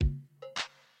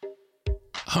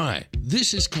Hi,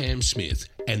 this is Cam Smith,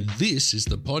 and this is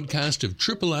the podcast of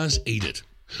Triple R's Eat It,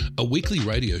 a weekly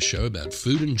radio show about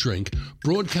food and drink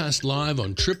broadcast live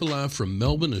on Triple R from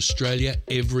Melbourne, Australia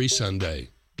every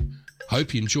Sunday.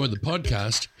 Hope you enjoy the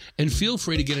podcast and feel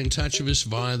free to get in touch with us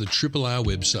via the Triple R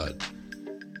website.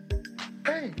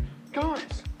 Hey,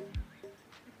 guys,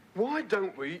 why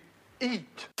don't we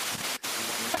eat?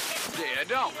 Dear,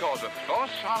 don't cause a fuss.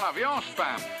 I'll have your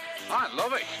spam. I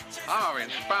love it. I'm having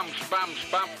spam.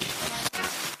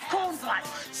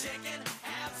 Cornflakes.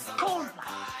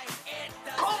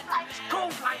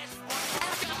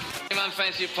 Anyone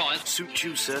fancy a pint? Suit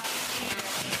you, sir.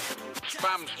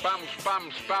 Spam,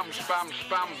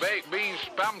 baked beans,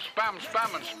 spam,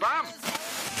 and spam.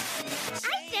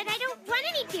 I said I don't want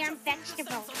any damn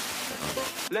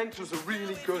vegetables. Lentils are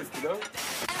really good, you know?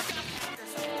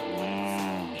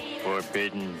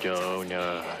 Forbidden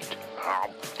donut.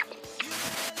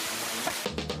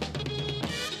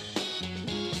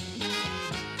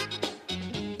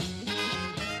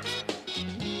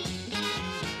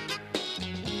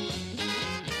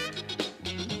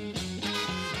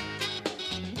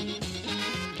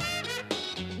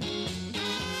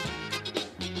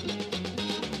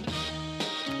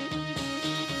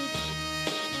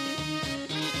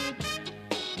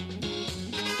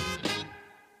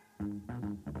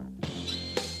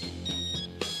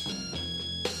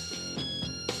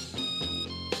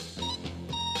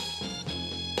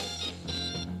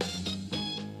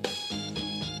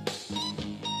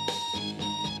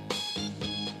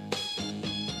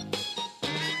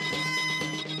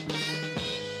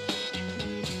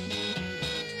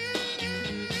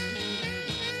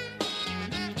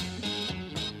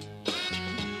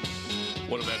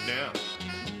 What about now?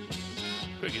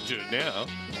 We can do it now.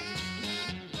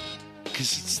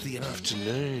 Because it's the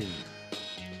afternoon.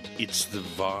 It's the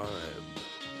vibe.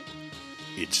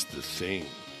 It's the thing.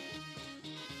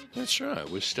 That's right.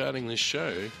 We're starting this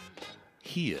show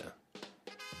here.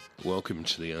 Welcome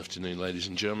to the afternoon, ladies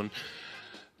and gentlemen.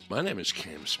 My name is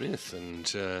Cam Smith,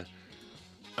 and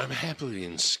I'm happily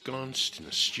ensconced in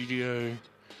a studio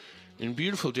in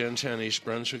beautiful downtown East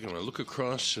Brunswick, and I look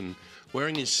across and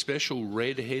wearing his special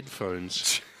red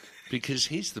headphones because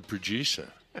he's the producer.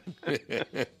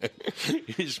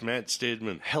 He's Matt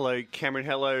Steadman. Hello, Cameron.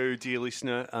 Hello, dear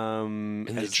listener. And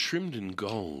they're trimmed in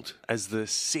gold. As the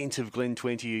scent of Glen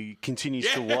 20 continues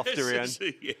to waft around.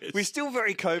 Yes. We're still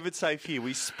very COVID safe here.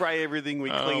 We spray everything, we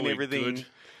clean we're everything. good.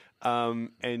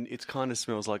 And it kind of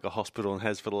smells like a hospital and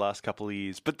has for the last couple of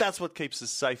years. But that's what keeps us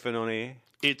safe and on air.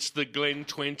 It's the Glen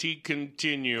 20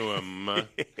 continuum.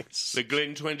 Yes. The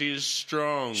Glen 20 is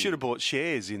strong. Should have bought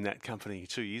shares in that company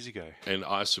 2 years ago. And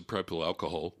isopropyl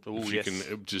alcohol. Oh, if yes. you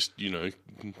can just,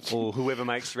 Or whoever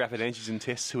makes rapid antigen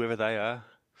tests, whoever they are.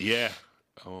 Yeah.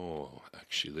 Oh,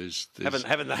 actually, there's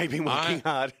Haven't they been working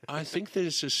hard? I think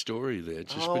there's a story there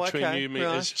just Oh, between okay, you and me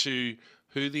right. as to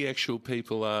who the actual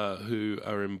people are who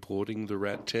are importing the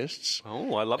rat tests.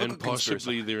 Oh, I love a And good conspiracy.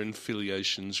 possibly their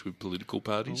affiliations with political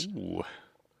parties. Ooh.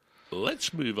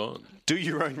 Let's move on. Do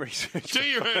your own research. Do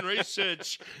your own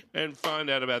research and find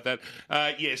out about that.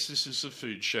 Yes, this is a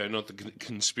food show, not the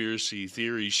conspiracy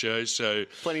theory show. So,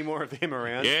 Plenty more of them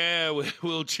around. yeah,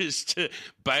 we'll just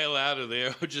bail out of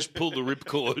there. I'll just pull the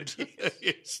ripcord.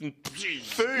 Yes.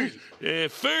 Food. Yeah,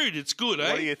 food. It's good, eh?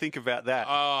 What do you think about that?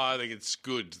 Oh, I think it's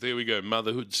good. There we go.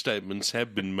 Motherhood statements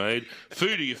have been made.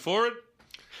 Food, are you for it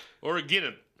or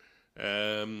against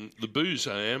it? The booze,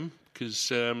 I am.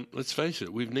 Because, let's face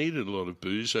it, we've needed a lot of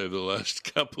booze over the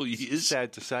last couple of years.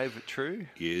 Sad to say, but true.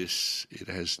 Yes, it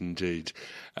has indeed.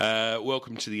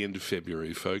 Welcome to the end of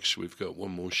February, folks. We've got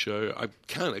one more show. I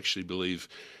can't actually believe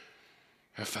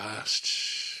how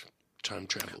fast time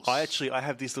travels. I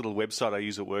have this little website I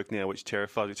use at work now, which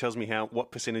terrifies me. It tells me what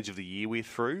percentage of the year we're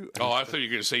through. Oh, I thought you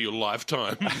were going to say your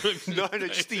lifetime. No,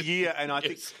 just the year. And I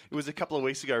think Yes. it was a couple of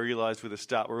weeks ago I realised with a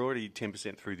start we're already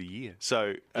 10% through the year.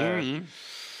 So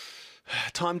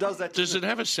time does that. Does it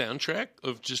have a soundtrack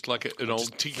of just like an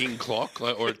old ticking clock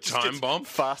or a Just time gets bomb?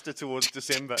 faster towards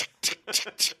December.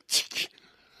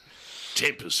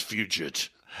 Tempus fugit.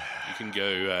 You can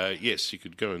go, yes, you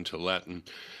could go into Latin.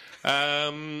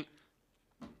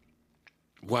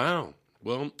 Wow.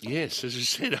 Well, yes, as I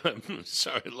said, I'm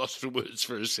sorry, I lost for words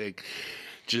for a sec.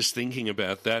 Just thinking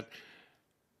about that.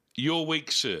 Your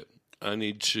week, sir. I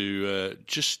need to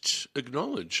just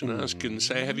acknowledge and ask and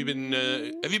say, have you been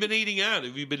eating out?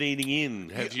 Have you been eating in?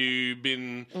 Have you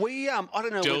been I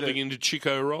don't know delving whether, into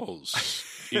Chico rolls?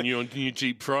 in your new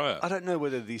deep fryer. I don't know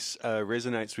whether this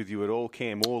resonates with you at all,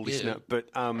 Cam, or listener, but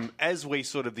as we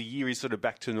the year is sort of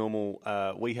back to normal,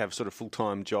 we have sort of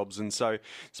full-time jobs, and so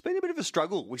it's been a bit of a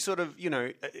struggle. We sort of,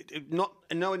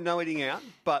 no eating out,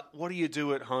 but what do you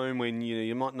do at home when,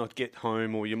 you might not get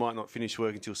home or you might not finish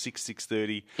work until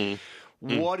 6:30?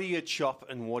 What do you chop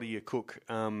and what do you cook?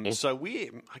 So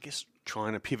we're, I guess,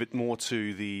 trying to pivot more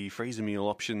to the freezer meal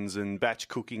options and batch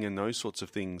cooking and those sorts of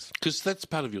things. Because that's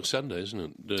part of your Sunday, isn't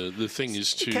it? The thing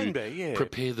is to can be, yeah.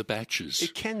 prepare the batches.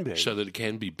 It can be. So that it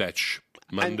can be batch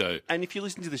Monday. And if you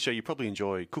listen to the show, you probably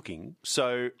enjoy cooking.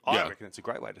 So I reckon it's a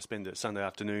great way to spend a Sunday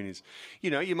afternoon is,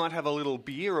 you might have a little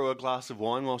beer or a glass of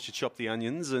wine whilst you chop the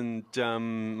onions and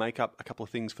make up a couple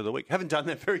of things for the week. Haven't done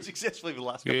that very successfully for the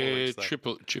last couple of weeks,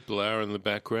 though. Triple R in the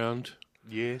background.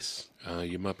 Yes.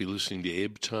 You might be listening to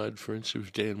Ebb Tide, for instance,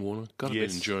 with Dan Warner. God, I've been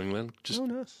enjoying that. Just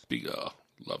nice.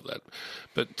 Love that.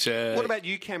 But what about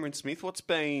you, Cameron Smith? What's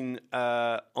been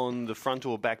on the front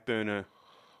or back burner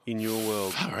in your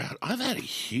world? Far out. I've had a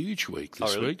huge week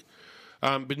this week.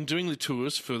 Been doing the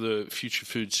tours for the Future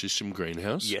Food System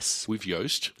greenhouse. Yes. With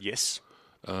Joost. Yes.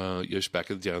 Joost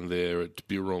Bakker down there at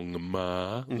Birong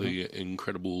Ma, the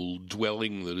incredible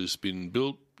dwelling that has been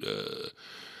built,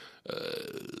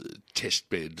 test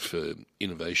bed for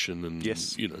innovation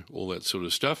and all that sort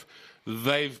of stuff.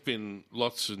 They've been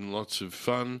lots and lots of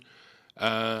fun.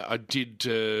 I did.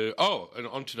 And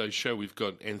on today's show, we've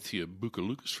got Anthea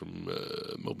Bukalukas from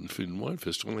Melbourne Food and Wine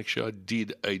Festival. And actually, I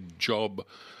did a job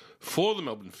for the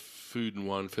Melbourne Food and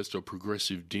Wine Festival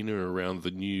progressive dinner around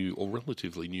the new or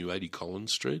relatively new 80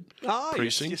 Collins Street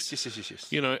precinct.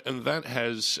 Yes. And that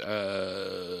has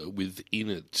within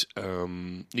it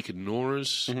Nick and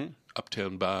Nora's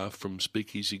Uptown Bar from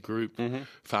Speakeasy Group,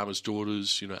 Farmer's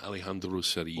Daughters, Alejandro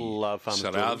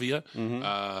Saravia,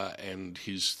 and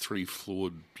his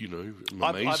three-floored,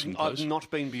 amazing place. I've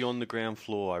not been beyond the ground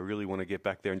floor. I really want to get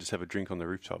back there and just have a drink on the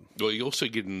rooftop. Well, you also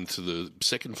get into the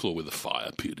second floor where the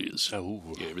fire pit is. Oh.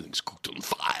 Yeah, everything's cooked on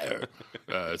fire.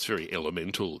 It's very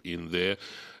elemental in there.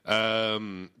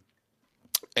 But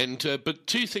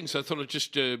two things I thought I'd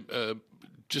just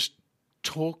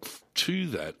talk to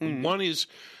that. One is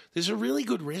there's a really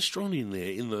good restaurant in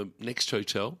there in the next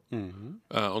hotel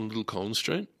on Little Collins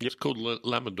Street. Yep. It's called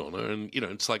La Madonna, and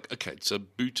it's like, okay, it's a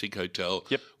boutique hotel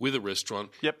with a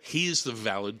restaurant. Yep. Here's the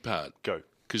valid part. Go.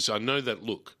 Because I know that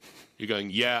look. You're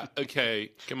going, yeah,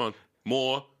 okay, come on,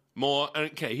 more,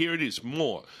 okay, here it is,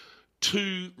 more.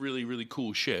 Two really, really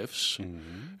cool chefs,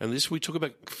 and we talk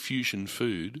about fusion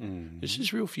food. This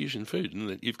is real fusion food,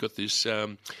 and you've got this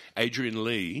Adrian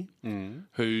Lee,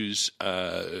 who's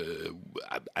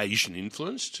Asian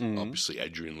influenced. Obviously,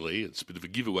 Adrian Lee. It's a bit of a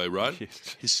giveaway, right?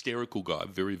 Yes. Hysterical guy,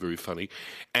 very, very funny,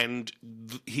 and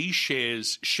he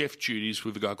shares chef duties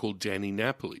with a guy called Danny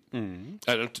Napoli.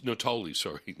 Natoli,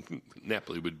 sorry,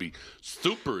 Napoli would be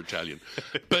super Italian,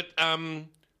 but.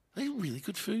 They have really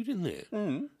good food in there.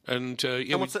 And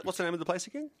what's the name of the place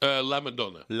again? La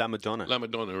Madonna. La Madonna. La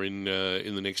Madonna in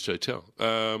the next hotel.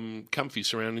 Comfy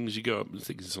surroundings. You go up, I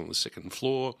think it's on the second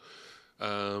floor,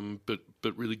 but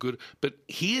really good. But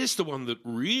here's the one that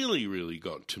really, really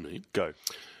got to me. Go.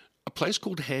 A place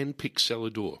called Handpicked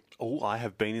Salador. Oh, I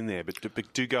have been in there, but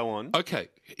do go on. Okay,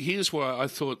 here's why I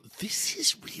thought this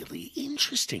is really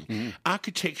interesting.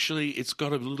 Architecturally, it's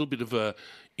got a little bit of a,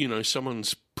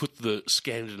 someone's put the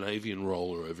Scandinavian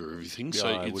roller over everything,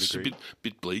 so it's a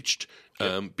bit bleached,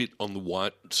 bit on the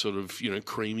white sort of,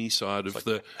 creamy side of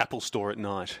the Apple Store at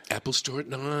night. Apple Store at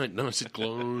night, nice, it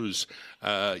glows.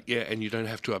 And you don't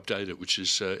have to update it, which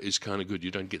is kind of good. You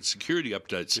don't get security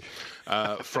updates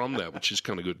from that, which is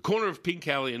kind of good. Corner of Pink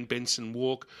Alley and Benson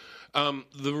Walk.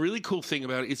 The really cool thing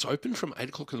about it, it's open from 8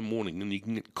 o'clock in the morning, and you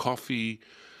can get coffee,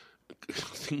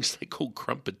 things they call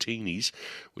crumpetinis,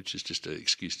 which is just an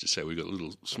excuse to say we've got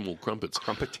little small crumpets.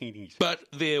 Crumpetinis. But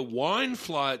their wine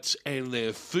flights and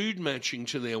their food matching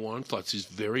to their wine flights is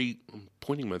very, I'm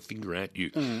pointing my finger at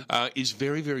you, is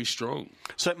very, very strong.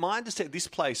 So my understanding, this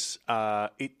place,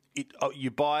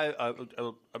 you buy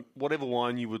whatever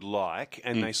wine you would like,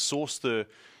 and they source the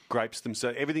grapes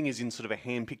themselves. Everything is in sort of a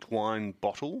hand-picked wine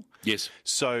bottle. Yes.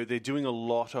 So they're doing a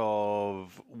lot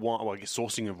of wine, well, I guess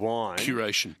sourcing of wine.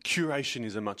 Curation. Curation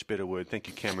is a much better word. Thank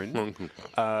you, Cameron.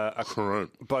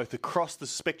 Both across the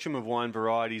spectrum of wine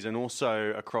varieties and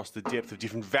also across the depth of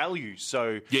different values.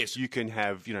 So you can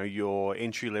have, your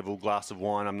entry-level glass of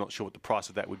wine. I'm not sure what the price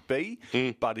of that would be,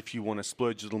 but if you want to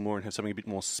splurge a little more and have something a bit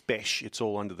more special, it's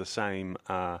all under the same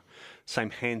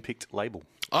hand-picked label.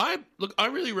 I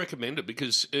really recommend it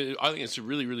because I think it's a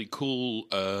really, really cool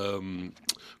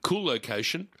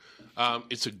location.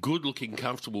 It's a good-looking,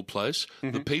 comfortable place.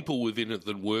 The people within it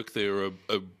that work there are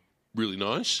really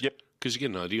nice. Yep. Because you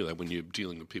get an idea of that when you're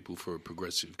dealing with people for a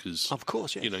progressive. Because Of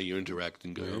course, yes. you interact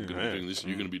and go, I'm going to be doing this, and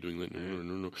you're going to be doing that.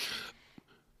 No.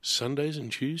 Sundays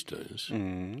and Tuesdays,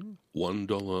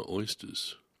 $1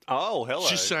 oysters. Oh, hello.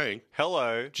 Just saying.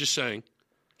 Hello. Just saying.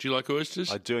 Do you like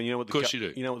oysters? I do, and you know what? Of course you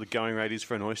do. You know what the going rate is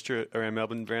for an oyster around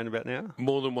Melbourne round about now?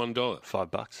 More than $1.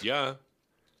 $5. Yeah.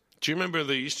 Do you remember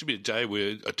there used to be a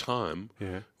time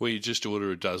where you just order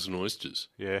a dozen oysters?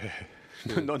 Yeah.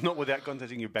 not without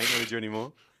contacting your bank manager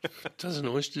anymore. Dozen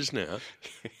oysters now?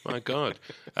 My God.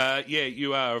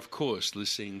 You are, of course,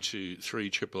 listening to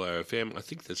 3RRR FM. I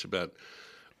think that's about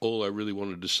all I really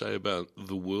wanted to say about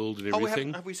the world and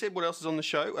everything. Have we said what else is on the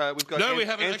show? We've got No, we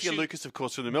haven't Anthea actually. Lucas, of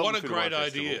course, from the Melbourne What a Food and great Wine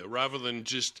Festival. idea, rather than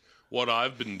just what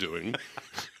I've been doing.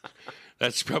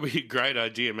 That's probably a great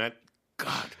idea, Matt.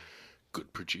 God,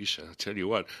 good producer, I tell you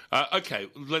what. Okay,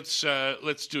 let's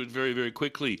do it very, very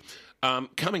quickly.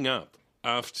 Coming up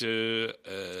after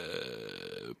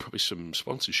probably some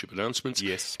sponsorship announcements.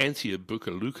 Yes. Anthea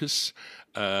Lucas,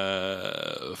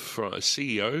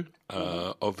 CEO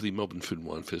of the Melbourne Food and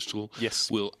Wine Festival,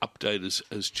 will update us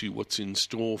as to what's in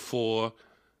store for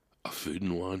a food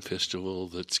and wine festival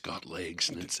that's got legs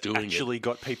and it's doing Actually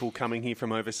got people coming here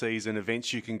from overseas and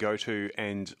events you can go to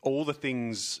and all the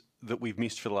things that we've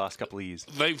missed for the last couple of years.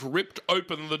 They've ripped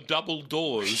open the double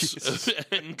doors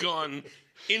and gone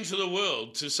into the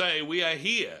world to say we are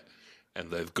here. And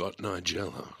they've got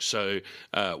Nigella. So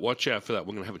watch out for that.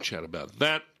 We're going to have a chat about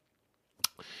that.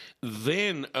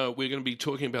 Then we're going to be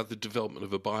talking about the development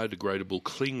of a biodegradable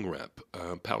cling wrap,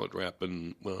 pallet wrap,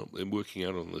 and working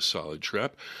out on the silage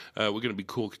wrap. We're going to be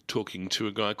talking to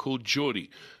a guy called Geordie,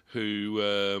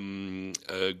 who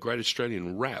Great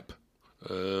Australian Wrap.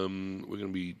 We're going to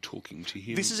be talking to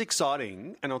him. This is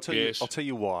exciting, and I'll tell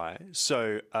you why.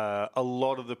 So, a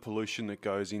lot of the pollution that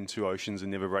goes into oceans and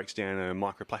never breaks down are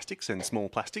microplastics and small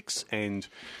plastics, and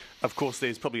of course,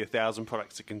 there's probably 1,000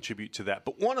 products that contribute to that.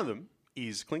 But one of them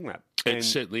is cling wrap. It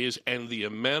certainly is, and the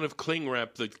amount of cling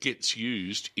wrap that gets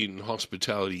used in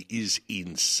hospitality is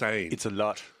insane. It's a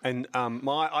lot. And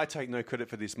I take no credit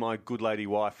for this. My good lady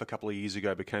wife a couple of years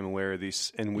ago became aware of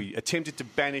this, and we attempted to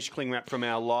banish cling wrap from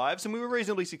our lives, and we were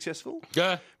reasonably successful.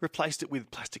 Yeah. Replaced it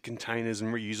with plastic containers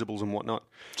and reusables and whatnot.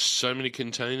 So many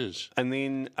containers. And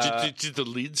then... Did the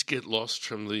lids get lost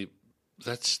from the...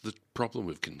 That's the problem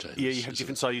with containers. Yeah, you have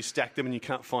different, so you stack them and you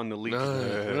can't find the lid.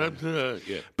 No,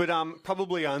 yeah. But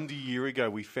probably under a year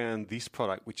ago, we found this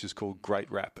product, which is called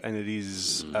Great Wrap, and it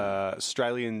is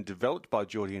Australian developed by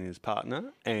Geordie and his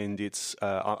partner, and it's,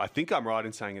 I think I'm right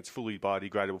in saying it's fully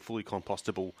biodegradable, fully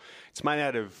compostable. It's made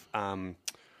out of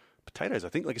potatoes, I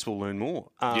think. I guess we'll learn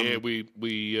more. Yeah,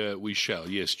 we shall.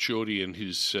 Yes, Geordie and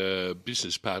his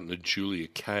business partner, Julia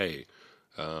Kay,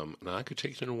 an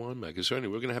architect and a winemaker. So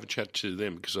anyway, we're going to have a chat to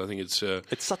them because I think it's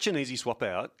such an easy swap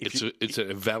out. It's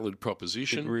a valid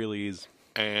proposition. It really is.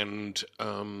 And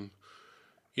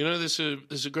there's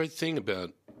a great thing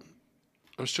about.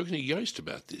 I was talking to Yost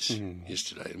about this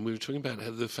yesterday, and we were talking about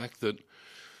the fact that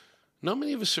not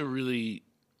many of us are really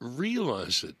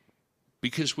realise it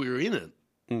because we're in it.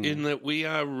 In that we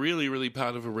are really, really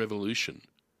part of a revolution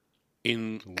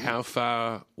in how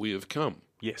far we have come.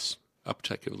 Yes.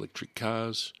 Uptake of electric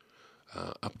cars,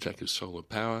 uptake of solar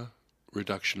power,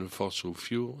 reduction of fossil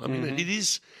fuel. I mean, it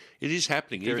is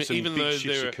happening. There are some even big though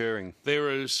shifts occurring. There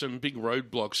are some big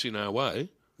roadblocks in our way.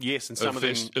 Yes, and some of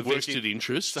them vested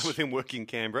interests. Some of them work in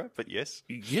Canberra, but yes.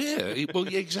 Yeah,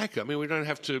 exactly. I mean, we don't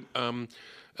have to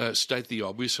state the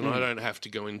obvious, and I don't have to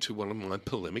go into one of my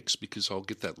polemics because I'll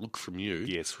get that look from you.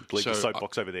 Yes, leave the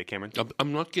soapbox over there, Cameron.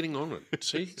 I'm not getting on it.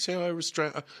 See how I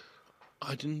restrain.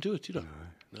 I didn't do it, did I?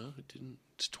 No, I didn't.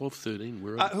 It's 12:13.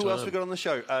 We're on who else we got on the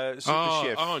show? Super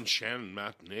Chef. And Shannon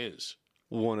Martinez.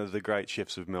 One of the great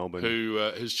chefs of Melbourne. Who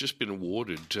has just been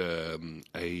awarded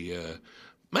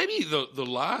maybe the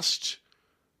last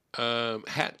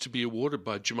hat to be awarded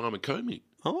by Jemima Comey.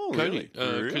 Oh, really?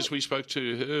 Because we spoke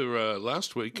to her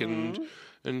last week and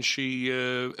she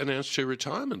announced her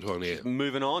retirement on air.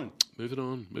 Moving on.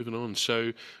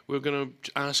 So we're going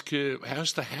to ask her,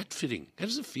 how's the hat fitting? How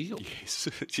does it feel? Yes.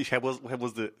 How was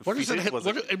the what does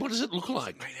it look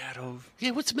like? Made out of? Yeah,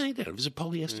 what's it made out of? Is it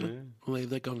polyester? Yeah. Well,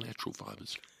 they've got natural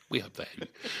fibres. We hope they have.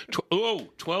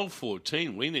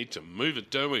 12:14. We need to move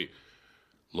it, don't we?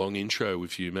 Long intro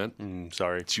with you, Matt.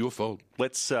 Sorry. It's your fault.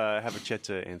 Let's have a chat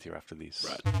to Anthea after this.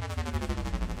 Right.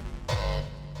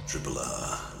 Triple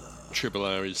R. Triple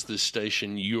R is the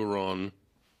station you're on.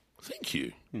 Thank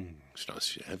you. It's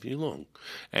nice to have you along.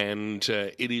 And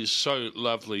it is so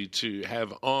lovely to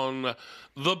have on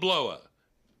the blower,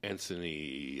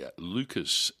 Anthony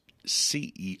Lucas,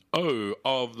 CEO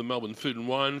of the Melbourne Food and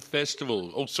Wine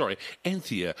Festival. Oh, sorry,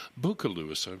 Anthea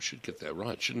Booker-Lewis. I should get that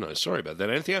right, shouldn't I? Sorry about that,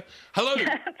 Anthea. Hello.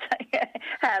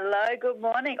 Hello, good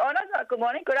morning. Oh, no, it's not good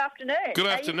morning, good afternoon. Good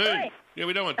How afternoon. You doing? Yeah,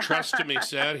 we don't want Trust to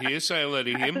miss out here. Say hello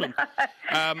to him.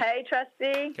 Hey,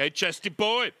 Trusty. Hey, Trusty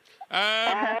boy.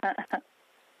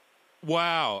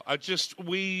 Wow.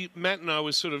 Matt and I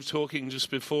were sort of talking just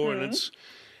before, and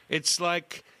it's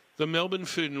like the Melbourne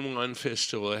Food and Wine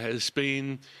Festival has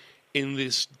been in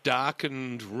this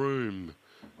darkened room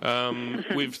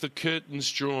with the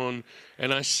curtains drawn,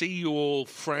 and I see you all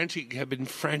have been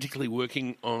frantically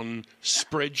working on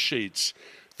spreadsheets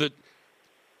that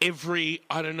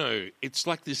it's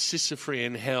like this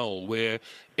Sisyphean hell where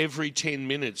every 10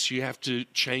 minutes you have to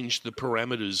change the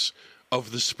parameters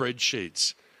of the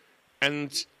spreadsheets.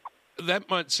 And that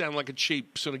might sound like a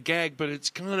cheap sort of gag, but it's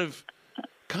kind of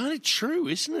true,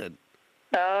 isn't it?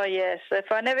 Oh, yes. If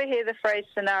I never hear the phrase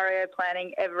scenario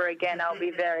planning ever again, I'll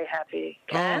be very happy.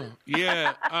 Oh,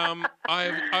 yeah.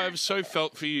 I've so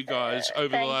felt for you guys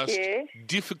over the last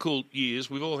difficult years.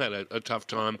 We've all had a tough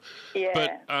time. Yeah.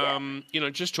 But,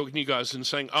 just talking to you guys and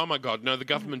saying, oh, my God, no, the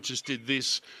government just did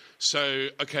this. So,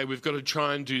 okay, we've got to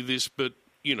try and do this, but,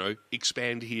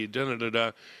 expand here,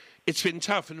 da-da-da-da. It's been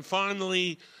tough. And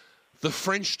finally, the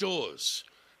French doors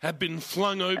have been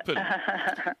flung open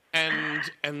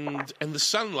and the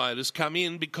sunlight has come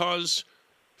in because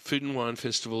Food and Wine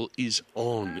Festival is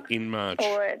on in March.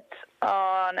 Oh, it's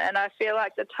on, and I feel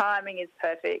like the timing is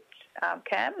perfect,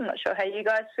 Cam. I'm not sure how you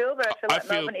guys feel, but I feel like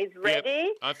Melbourne is ready.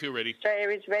 Yep, I feel ready.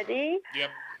 Australia is ready. Yep.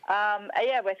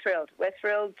 We're thrilled. We're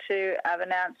thrilled to have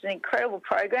announced an incredible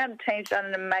program. The team's done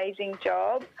an amazing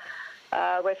job.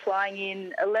 We're flying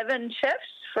in 11 chefs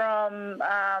from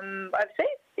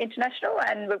overseas, international,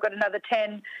 and we've got another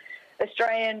 10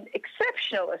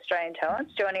 exceptional Australian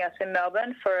talents joining us in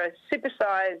Melbourne for a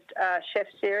supersized chef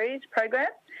series program.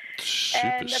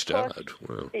 Superstarred,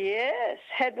 wow. Yes,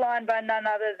 headlined by none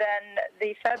other than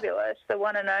the fabulous, the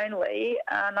one and only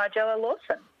Nigella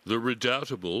Lawson. The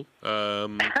redoubtable,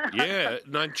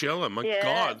 Nigella. My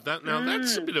God,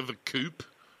 that's a bit of a coup.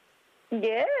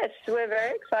 Yes, we're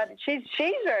very excited. She's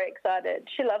very excited.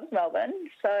 She loves Melbourne,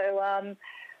 so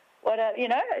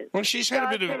Well, she's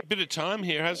had a bit of time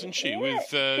here, hasn't she? With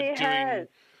doing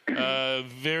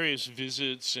various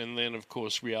visits, and then of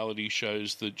course reality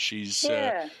shows that she's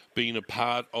been a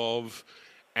part of.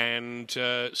 And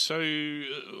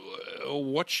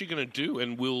what's she going to do?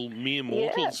 And will mere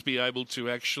mortals be able to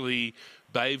actually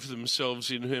bathe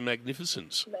themselves in her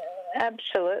magnificence?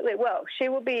 Absolutely. Well, she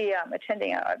will be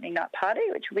attending our opening night party,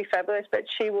 which will be fabulous, but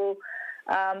she will...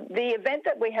 the event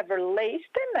that we have released,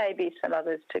 there may be some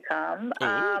others to come,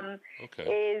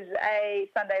 is a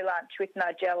Sunday lunch with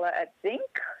Nigella at Zinc.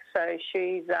 So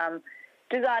she's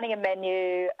designing a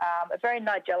menu, a very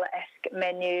Nigella-esque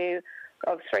menu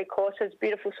of 3 courses,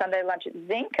 beautiful Sunday lunch at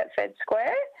Zinc at Fed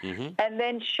Square. Mm-hmm. And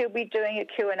then she'll be doing a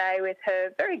Q&A with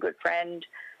her very good friend,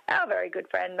 our very good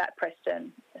friend, Matt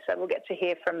Preston. So we'll get to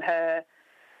hear from her.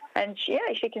 And, she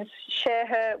can share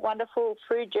her wonderful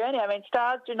food journey. I mean,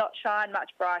 stars do not shine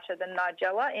much brighter than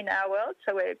Nigella in our world,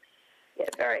 so we're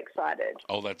very excited.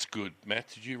 Oh, that's good. Matt,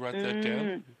 did you write that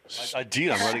down? I did.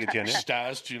 I'm writing it down now.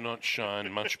 Stars do not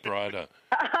shine much brighter.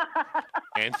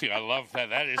 Anthony, I love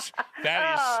that. That is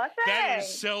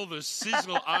sell the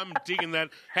sizzle. I'm digging that.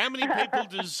 How many people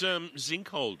does Zinc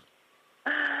hold?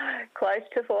 Close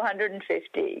to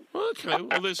 450. Okay,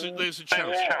 well, there's a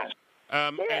chance.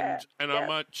 And I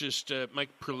might just make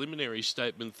a preliminary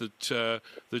statement that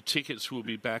the tickets will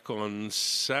be back on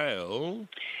sale.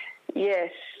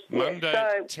 Yes. Monday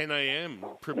at 10 a.m.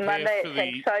 Prepare Monday for at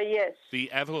 10. So, yes.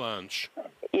 The avalanche.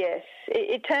 Yes.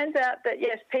 It turns out that,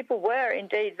 yes, people were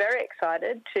indeed very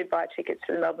excited to buy tickets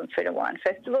to the Melbourne Food and Wine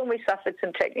Festival, and we suffered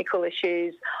some technical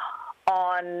issues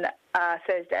on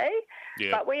Thursday.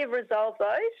 Yeah. But we have resolved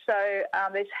those, so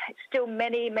there's still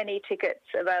many, many tickets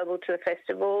available to the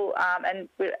festival, and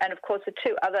of course the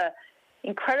 2 other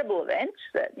incredible events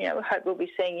that we hope we'll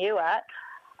be seeing you at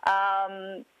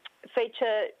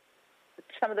feature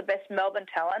some of the best Melbourne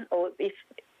talent, or if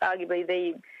arguably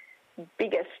the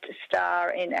biggest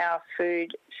star in our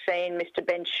food scene, Mr.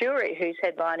 Ben Shuri, who's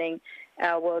headlining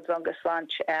our World's Longest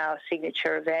Lunch, our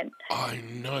signature event. I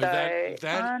know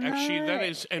that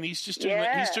is, and he's just doing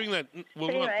that. He's doing that.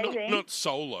 Well, not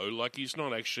solo. Like he's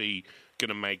not actually going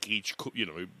to make each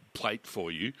plate for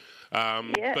you.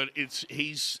 But it's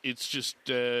just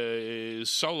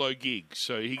solo gig,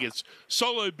 so he gets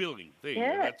solo billing. There you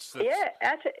go. That's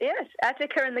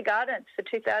Attica in the Gardens for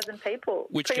 2,000 people.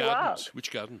 Which gardens? Which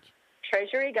gardens?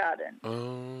 Treasury Garden.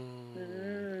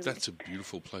 Oh. That's a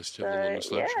beautiful place to have a long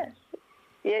lunch.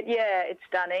 Yeah, it's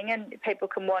stunning, and people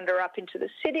can wander up into the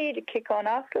city to kick on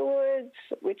afterwards,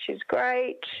 which is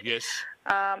great. Yes.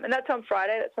 And that's on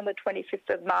Friday. That's on the 25th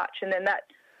of March, and then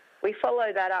we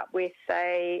follow that up with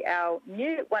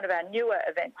one of our newer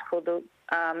events called the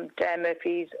Dan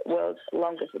Murphy's World's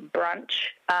Longest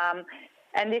Brunch.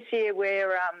 And this year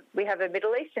we have a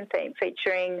Middle Eastern theme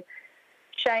featuring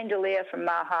Shane D'Elia from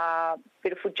Maha,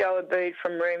 beautiful Joe Abood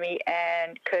from Rumi,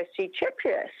 and Kirsty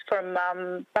Chepius from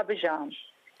Babajam.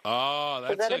 Oh,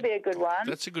 so that'll be a good one.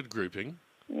 That's a good grouping.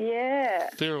 Yeah.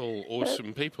 They're all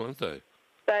awesome people, aren't they?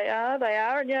 They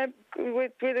are. And, we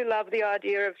really love the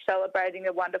idea of celebrating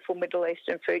the wonderful Middle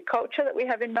Eastern food culture that we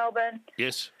have in Melbourne.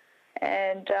 Yes.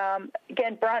 And,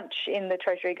 again, brunch in the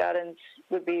Treasury Gardens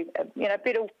would be, a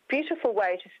beautiful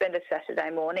way to spend a Saturday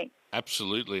morning.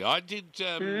 Absolutely. I did,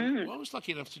 I was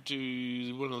lucky enough to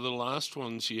do one of the last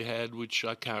ones you had, which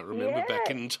I can't remember back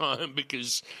in time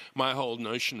because my whole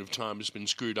notion of time has been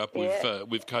screwed up with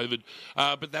COVID.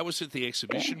 But that was at the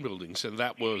exhibition building, so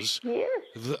that was,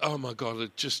 oh my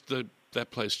God,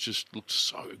 that place just looked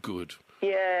so good.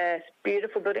 Yes,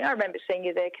 beautiful building. I remember seeing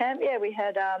you there, Cam. Yeah, we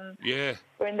had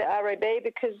we're in the RAB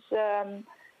because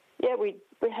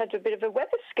we had a bit of a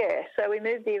weather scare, so we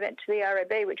moved the event to the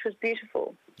RAB, which was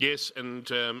beautiful. Yes, and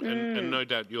no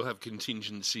doubt you'll have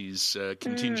contingent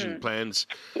plans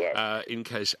in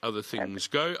case other things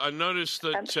go. I noticed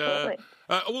that.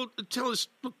 Well, tell us.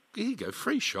 Look, here you go,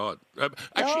 free shot.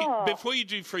 Actually, before you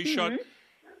do free shot,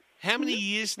 how many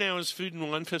years now has Food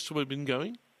and Wine Festival been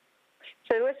going?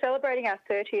 So we're celebrating our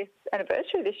 30th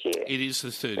anniversary this year. It is the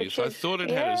 30th. I thought it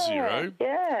had a 0.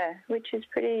 Yeah, which is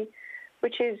very,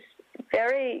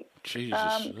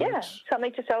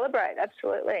 something to celebrate,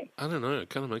 absolutely. I don't know, it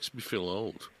kind of makes me feel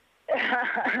old.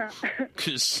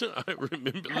 Because I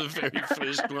remember the very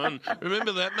first one.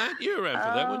 Remember that, Matt? You were around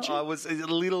for that, weren't you? I was a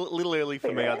little early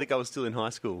for me. I think I was still in high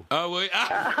school. Oh, well,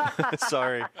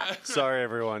 Sorry,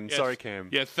 everyone. Yes. Sorry, Cam.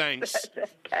 Yeah, thanks.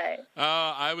 That's okay.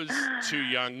 I was too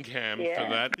young, Cam, for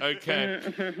that. Okay.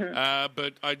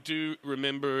 But I do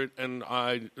remember it, and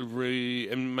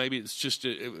and maybe it's just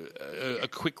a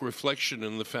quick reflection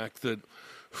in the fact that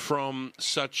from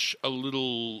such a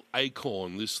little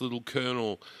acorn, this little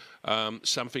kernel,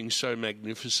 something so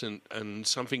magnificent and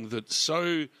something that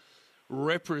so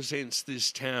represents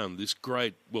this town, this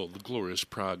great, the glorious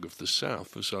Prague of the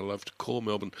South, as I love to call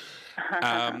Melbourne,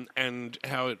 and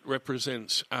how it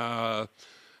represents our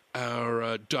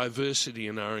diversity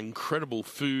and our incredible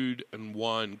food and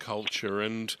wine culture.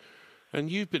 And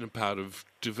you've been a part of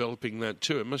developing that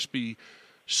too. It must be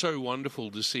so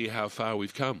wonderful to see how far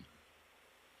we've come.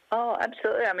 Oh,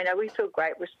 absolutely. I mean, we feel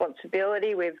great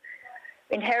responsibility. We've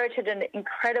inherited an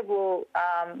incredible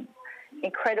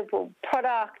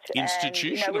product.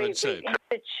 Institution, I'd say.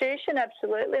 Institution,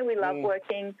 absolutely. We love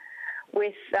working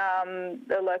with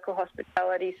the local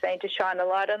hospitality scene to shine a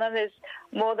light on them. There's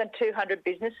more than 200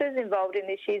 businesses involved in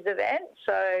this year's event,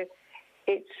 so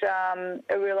it's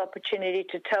a real opportunity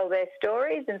to tell their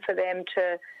stories and for them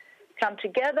to come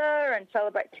together and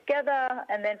celebrate together,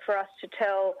 and then for us to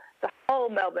tell the whole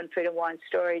Melbourne food and wine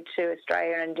story to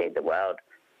Australia and indeed the world.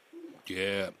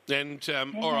 Yeah. And,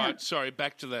 all right, sorry,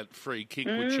 back to that free kick,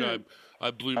 which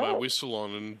I blew my whistle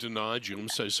on and denied you. I'm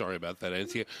so sorry about that,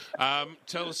 Anthea.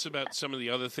 Tell us about some of the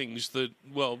other things that,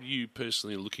 you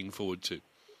personally are looking forward to.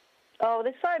 Oh,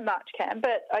 there's so much, Cam,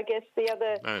 but I guess the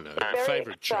other... I know,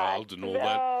 favourite child and all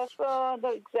that. Oh,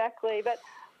 not exactly, but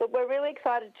we're really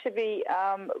excited to be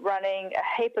running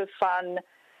a heap of fun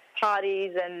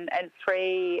parties and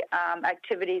free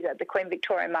activities at the Queen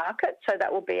Victoria Market. So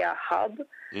that will be our hub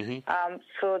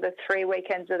for the 3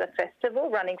 weekends of the festival,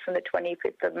 running from the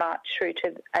 25th of March through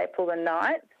to April the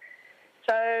 9th.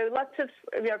 So lots of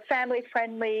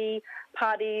family-friendly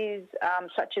parties,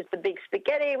 such as the Big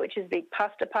Spaghetti, which is a big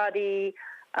pasta party,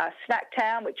 Snack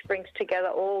Town, which brings together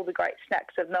all the great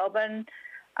snacks of Melbourne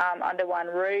under one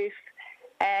roof.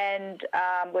 And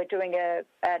we're doing a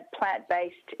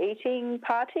plant-based eating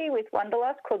party with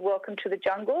Wanderlust called Welcome to the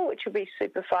Jungle, which will be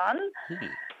super fun,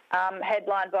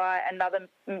 headlined by another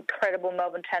incredible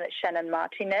Melbourne tenant, Shannon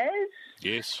Martinez.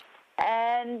 Yes.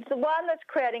 And the one that's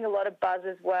creating a lot of buzz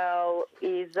as well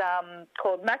is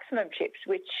called Maximum Chips,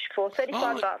 which for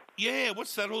 $35. Yeah,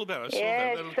 what's that all about? I saw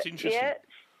that. That looks interesting. Yeah,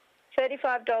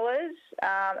 $35,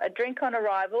 a drink on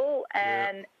arrival,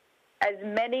 and as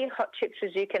many hot chips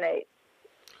as you can eat.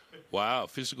 Wow,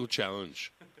 physical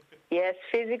challenge. Yes,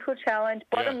 physical challenge.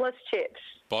 Bottomless chips.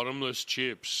 Bottomless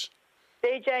chips.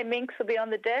 DJ Minx will be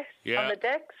on the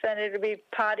decks, and it'll be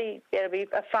party. It'll be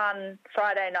a fun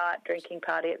Friday night drinking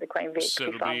party at the Queen Vic. So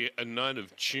it'll be a night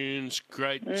of tunes,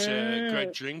 great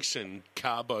drinks, and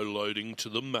carbo loading to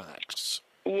the max.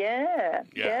 Yeah,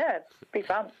 be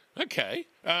fun. Okay,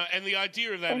 and the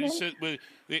idea of that is that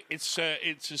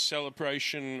it's a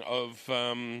celebration of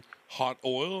hot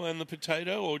oil and the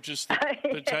potato, or just the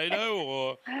potato,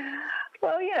 or.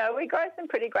 Well, we grow some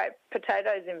pretty great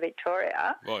potatoes in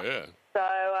Victoria. Oh yeah. So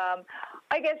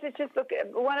I guess it's just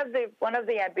one of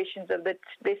the ambitions of this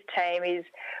team is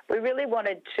we really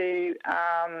wanted to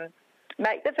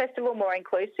make the festival more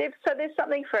inclusive. So there's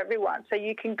something for everyone. So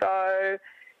you can go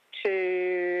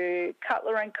to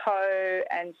Cutler & Co.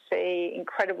 and see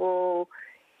incredible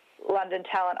London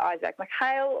talent Isaac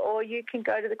McHale, or you can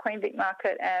go to the Queen Vic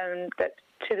Market and to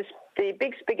the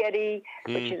Big Spaghetti,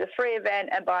 which is a free event,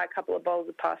 and buy a couple of bowls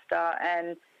of pasta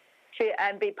and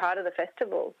be part of the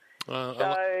festival.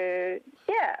 I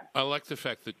like the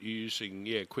fact that you're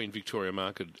using Queen Victoria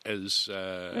Market as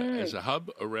a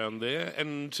hub around there.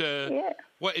 And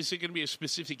what is it going to be a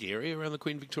specific area around the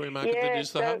Queen Victoria Market that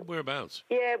is the hub? Whereabouts?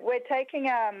 Yeah, we're taking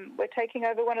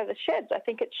over one of the sheds. I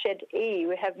think it's Shed E.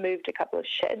 We have moved a couple of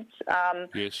sheds.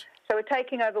 Yes. So we're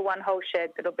taking over one whole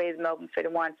shed that'll be the Melbourne Food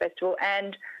and Wine Festival,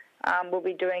 and we'll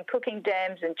be doing cooking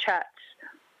dams and chats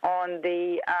on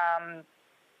the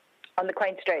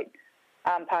Queen Street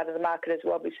part of the market as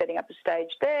well. We'll be setting up a stage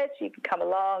there, so you can come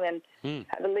along and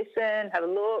have a listen, have a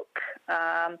look.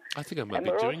 I think I might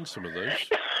be doing some of those.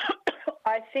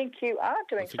 I think you are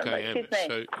doing some of those. I think I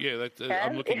am. So,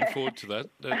 I'm looking forward to that.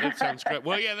 That sounds great.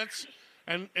 Well, that's...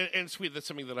 And it's weird. That's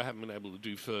something that I haven't been able to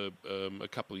do for a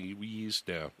couple of years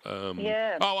now.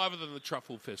 Oh, other than the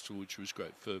Truffle Festival, which was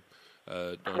great for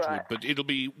Nigel. But it'll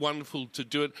be wonderful to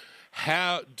do it.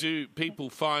 How do people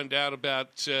find out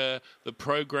about the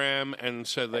program, and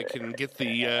so they can get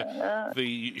the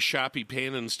Sharpie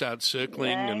pen and start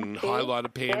circling and highlight a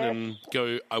pen and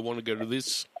go, I want to go to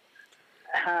this?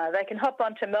 They can hop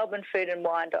on to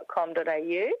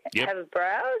melbournefoodandwine.com.au, have a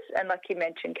browse, and like you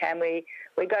mentioned, Cam, we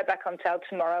go back on sale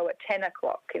tomorrow at 10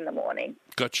 o'clock in the morning.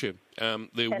 Gotcha.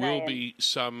 There will be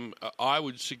some, I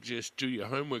would suggest do your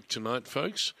homework tonight,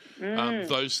 folks.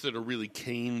 Those that are really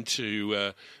keen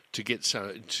to get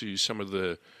to some of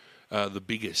the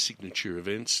bigger signature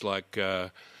events, like...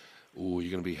 you're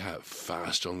going to be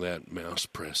fast on that mouse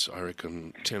press. I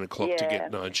reckon 10 o'clock to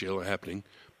get Nigella happening.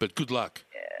 But good luck.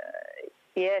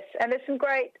 Yes, and there's some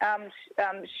great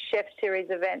Chef Series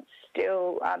events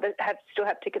still that have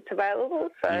tickets available.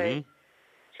 So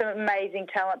some amazing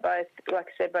talent, both, like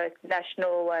I said, both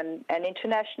national and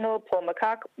international.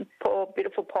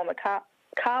 Beautiful Paul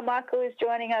Carmichael is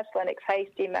joining us. Lennox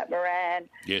Hasty, Matt Moran.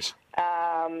 Yes.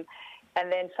 And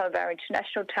then some of our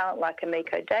international talent like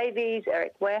Amiko Davies,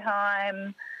 Eric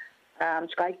Wareheim,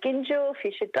 Sky Gingell,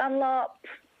 Fisher Dunlop.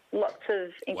 Lots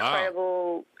of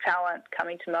incredible talent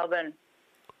coming to Melbourne.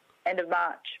 End of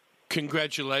March.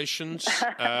 Congratulations.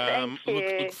 Thank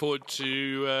you. Look forward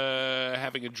to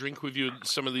having a drink with you at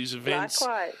some of these events.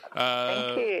 Likewise.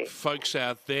 Thank you. Folks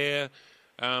out there,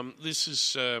 this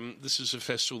is a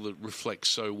festival that reflects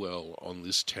so well on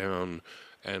this town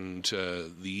and the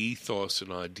ethos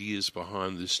and ideas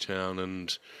behind this town.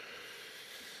 And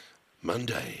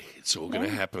Monday, it's all going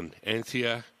to happen.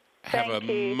 Anthea, have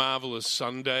a marvellous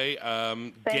Sunday.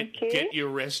 Get your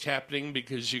rest happening,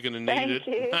 because you're going to need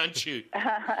it, aren't you?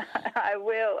 I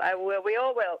will. We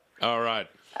all will. All right.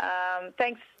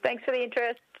 Thanks for the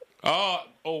interest. Oh,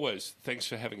 always. Thanks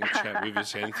for having a chat with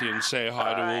us, Anthea, and say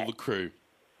hi to all the crew.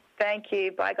 Thank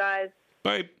you. Bye, guys.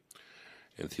 Bye.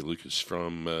 Anthea Lucas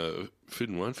from Food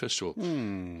and Wine Festival.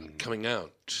 Coming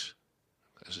out,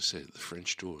 as I said, the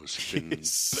French doors have been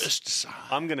burst aside.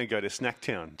 I'm going to go to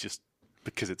Snacktown just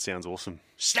because it sounds awesome.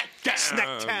 Snacktown!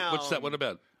 Snacktown! What's that one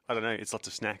about? I don't know. It's lots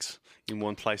of snacks in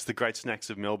one place. The Great Snacks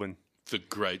of Melbourne. The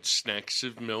Great Snacks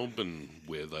of Melbourne,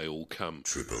 where they all come.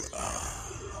 Triple R.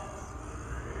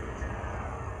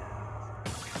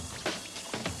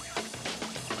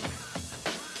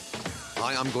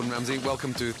 Hi, I'm Gordon Ramsay.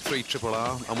 Welcome to 3 Triple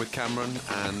R. I'm with Cameron,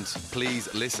 and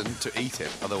please listen to Eat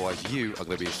It. Otherwise, you are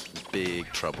going to be in big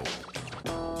trouble.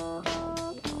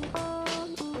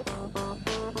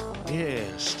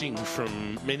 Yeah, Sting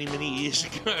from many, many years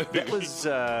ago. That was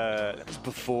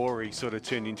before he sort of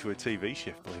turned into a TV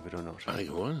chef, believe it or not. Oh, he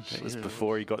was. It was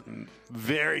before he got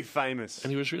very famous.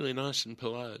 And he was really nice and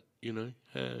polite, you know.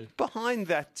 Behind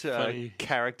that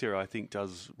character, I think,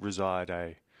 does reside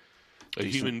a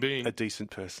human being. A decent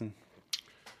person.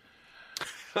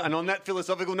 And on that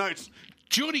philosophical note,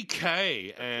 Geordie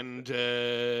Kay and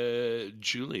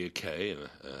Julia Kay,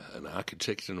 an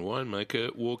architect and a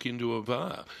winemaker, walk into a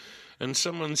bar. And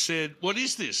someone said, "What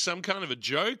is this? Some kind of a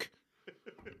joke?"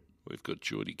 We've got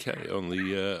Geordie Kay on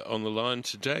the line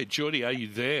today. Geordie, are you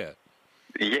there?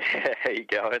 Yeah, how you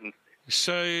going?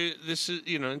 So this is,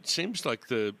 it seems like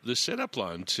the setup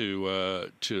line to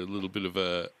a little bit of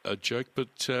a joke,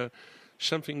 but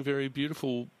something very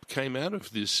beautiful came out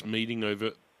of this meeting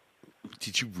over.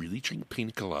 Did you really drink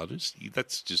pina coladas?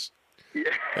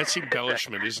 That's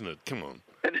embellishment, isn't it? Come on.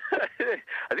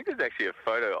 I think there's actually a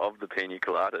photo of the pina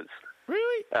coladas.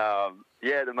 Really?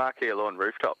 Yeah, the Marquee Lawn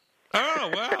rooftop.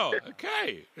 Oh, wow.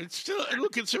 Okay. It's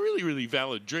a really, really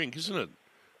valid drink, isn't it?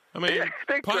 I mean, yeah,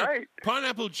 they're great.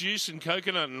 Pineapple juice and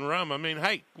coconut and rum. I mean,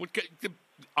 hey,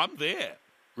 I'm there,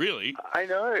 really. I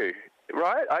know,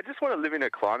 right? I just want to live in a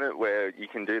climate where you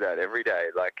can do that every day.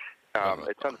 Like,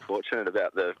 it's unfortunate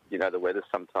about the weather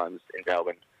sometimes in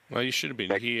Melbourne. Well, you should have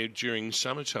been here during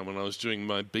summertime when I was doing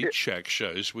my Beach Shack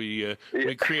shows. We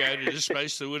created a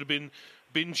space that would have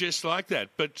been just like that.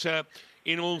 But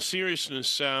in all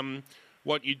seriousness,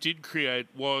 what you did create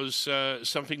was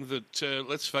something that,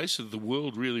 let's face it, the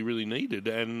world really, really needed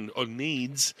or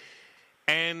needs.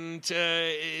 And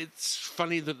it's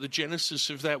funny that the genesis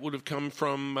of that would have come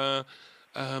from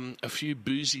a few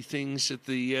boozy things at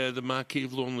the Marquee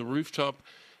Lawn, the rooftop.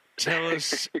 Tell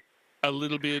us a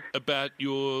little bit about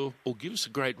or give us a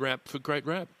great rap for Great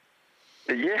Rap.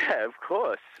 Yeah, of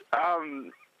course. I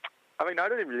mean, I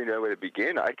don't even really know where to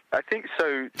begin. I think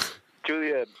so.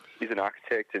 Julia is an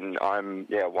architect, and I'm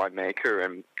a winemaker,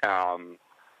 and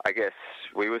I guess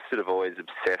we were sort of always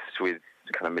obsessed with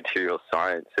kind of material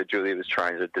science. So Julia was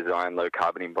trying to design low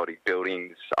carbon embodied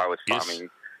buildings. I was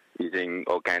farming using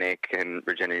organic and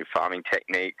regenerative farming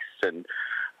techniques, and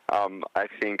I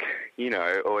think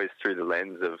always through the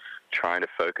lens of trying to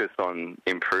focus on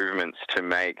improvements to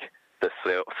make the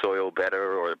soil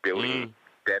better or a building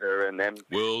better, and then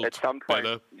at some point,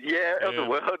 better. Of the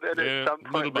world, and at some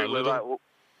point we were like, well,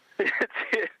 that's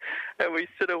it. And we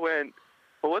sort of went,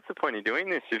 well, what's the point of doing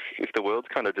this if the world's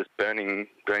kind of just burning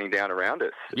down around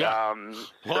us? Yeah.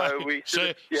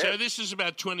 So this is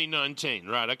about 2019,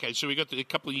 right? Okay, so we got a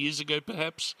couple of years ago,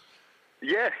 perhaps.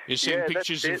 Yeah. You're seeing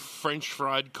pictures of French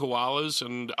fried koalas,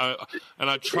 and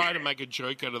I try to make a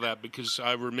joke out of that because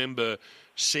I remember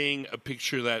seeing a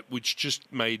picture of that which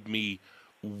just made me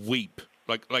weep.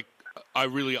 Like I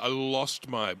lost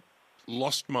my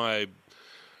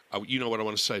you know what I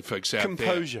want to say, folks out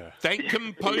composure. there.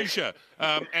 Composure.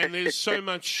 And there's so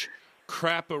much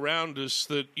crap around us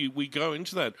that we go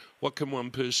into that. What can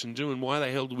one person do, and why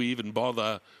the hell do we even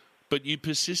bother? But you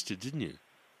persisted, didn't you?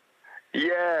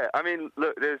 Yeah, I mean,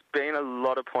 look, there's been a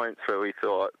lot of points where we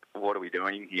thought, what are we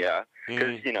doing here?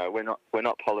 Because, we're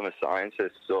not polymer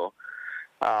scientists or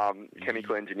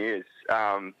chemical engineers,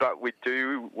 but we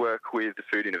do work with the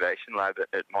Food Innovation Lab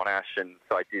at Monash, and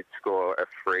so I did score a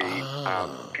free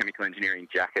chemical engineering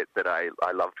jacket that I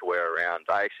love to wear around.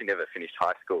 I actually never finished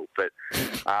high school, but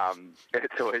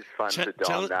it's always fun to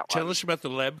don that one. Tell us about the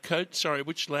lab coat. Sorry,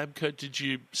 which lab coat did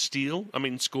you steal?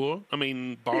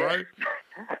 Borrow? Yeah.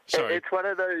 Sorry. It's one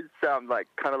of those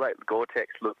kind of like Gore-Tex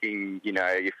looking,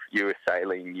 if you were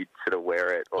sailing, you'd sort of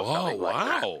wear it or something like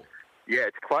that. Wow. Yeah,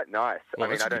 it's quite nice.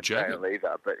 Well, I don't sail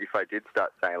either, but if I did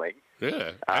start sailing...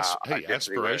 Yeah,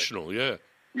 aspirational, yeah.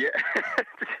 Yeah,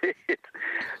 that's it.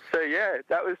 So,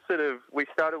 that was sort of... We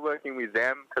started working with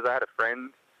them because I had a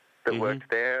friend that worked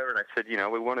there, and I said,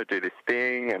 we want to do this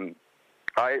thing, and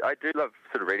I do love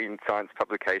sort of reading science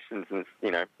publications and,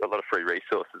 a lot of free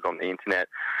resources on the internet.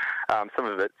 Some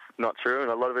of it's not true, and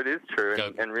a lot of it is true,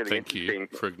 and really interesting.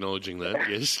 Thank you for acknowledging that.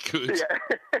 Yes, good.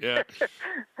 Yeah.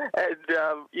 And,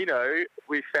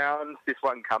 we found this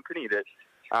one company that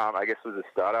I guess was a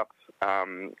startup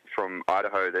from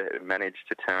Idaho that managed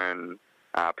to turn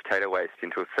potato waste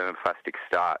into a thermoplastic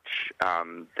starch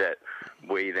that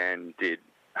we then did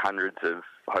hundreds of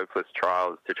hopeless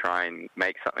trials to try and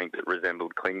make something that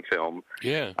resembled cling film.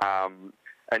 Yeah.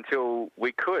 Until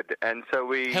we could, and so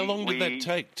we... How long did that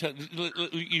take?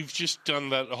 You've just done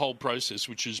that whole process,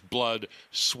 which is blood,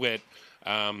 sweat,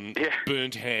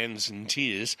 burnt hands and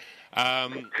tears.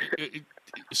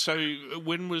 So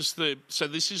when was So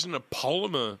this isn't a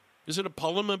polymer... Is it a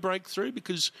polymer breakthrough?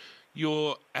 Because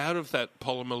you're out of that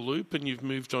polymer loop and you've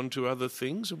moved on to other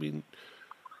things? I mean...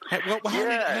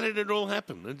 How did it all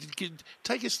happen?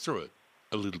 Take us through it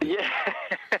a little bit.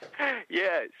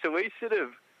 Yeah. So we sort of...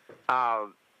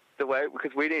 the way,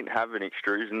 because we didn't have an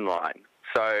extrusion line.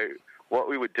 So what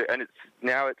we would do, and it's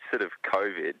sort of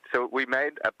COVID. So we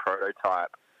made a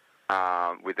prototype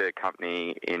with a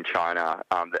company in China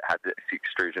that had this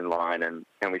extrusion line, and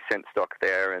we sent stock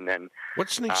there. And then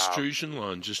what's an extrusion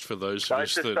line? Just for those of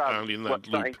us that aren't in that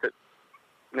loop.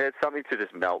 It's something to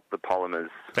just melt the polymers.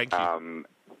 Thank you. And,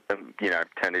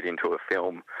 turn it into a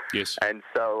film. Yes. And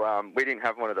so we didn't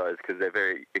have one of those because they're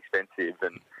very expensive,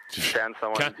 and found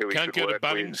someone who we can't could go to work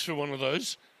Bunnings with. for one of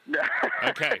those.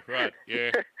 Okay, right,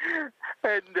 yeah.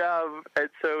 And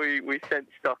so we sent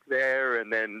stock there,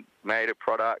 and then made a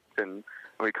product, and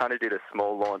we kind of did a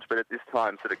small launch. But at this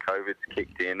time, sort of COVID's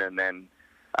kicked in, and then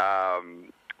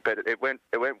but it went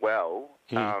well.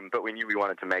 But we knew we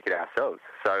wanted to make it ourselves,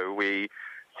 so we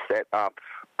set up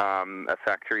a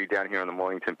factory down here on the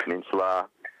Mornington Peninsula.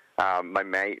 My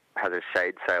mate has a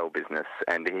shade sale business,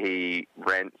 and he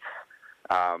rents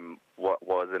what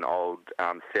was an old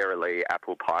Sara Lee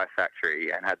apple pie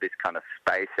factory, and had this kind of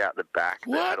space out the back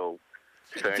that had all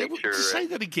furniture. Say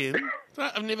that again.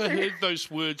 I've never heard those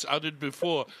words uttered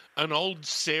before. An old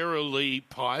Sara Lee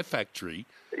pie factory.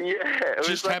 Yeah, it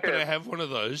just was happen to have one of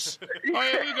those. Oh,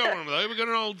 yeah, we got one of those. We've got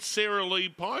an old Sara Lee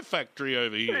pie factory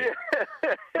over here.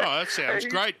 Oh, that sounds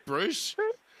great, Bruce.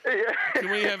 Yeah. Can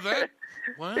we have that?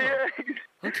 Wow. Yeah.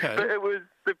 Okay. But it was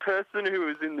the person who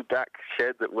was in the back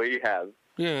shed that we have.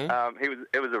 Yeah.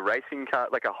 It was a racing car,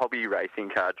 like a hobby racing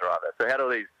car driver. So he had all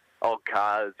these old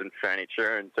cars and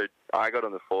furniture, and so I got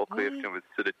on the forklift and was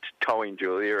sort of towing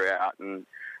Julia out, and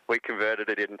we converted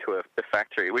it into a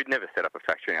factory. We'd never set up a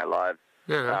factory in our lives.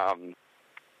 Yeah.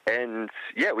 And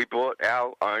yeah, we bought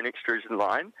our own extrusion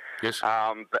line. Yes.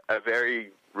 But a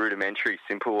very rudimentary,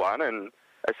 simple one, and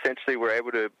essentially we're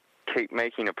able to keep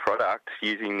making a product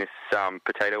using this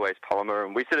potato waste polymer,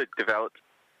 and we sort of developed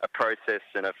a process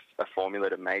and a formula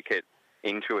to make it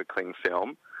into a cling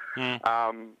film.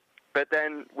 But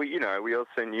then we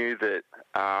also knew that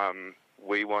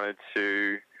we wanted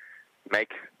to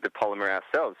make the polymer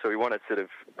ourselves, so we want to sort of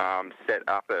set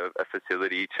up a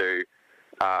facility to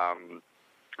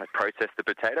process the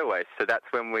potato waste. So that's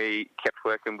when we kept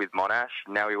working with Monash.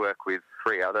 Now we work with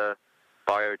 3 other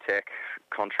biotech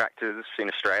contractors in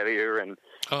Australia and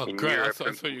in great. Europe.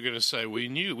 I thought you were going to say we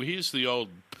knew. Here's the old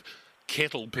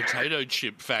kettle potato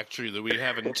chip factory that we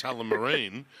have in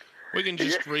Tullamarine. We can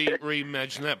just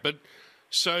reimagine that. But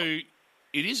so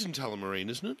it is in Tullamarine,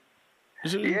 isn't it?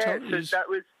 Is it in Tullamarine? So that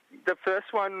was the first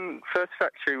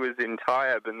factory was in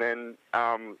Tyabb, and then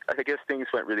I guess things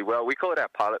went really well. We call it our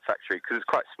pilot factory because it's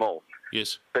quite small.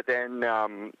 Yes. But then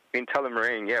in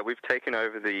Tullamarine, we've taken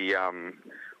over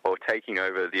taking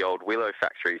over the old Willow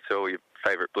factory, so all your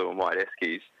favourite blue and white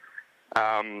Eskies.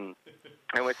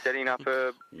 And we're setting up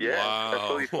a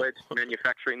fully fledged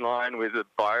manufacturing line with a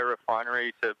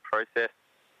biorefinery to process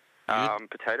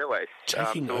potato waste.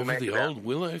 Taking over the old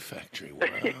Willow factory.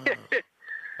 Wow.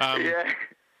 Yeah.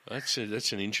 That's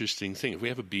an interesting thing. If we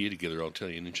have a beer together, I'll tell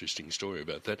you an interesting story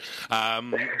about that.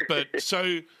 But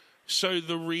so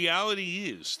the reality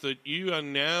is that you are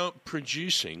now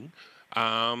producing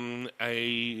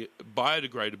a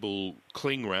biodegradable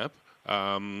cling wrap.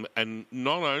 And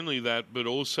not only that, but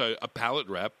also a pallet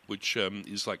wrap, which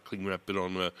is like cling wrap, but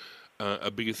on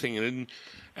a bigger thing.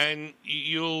 And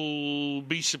you'll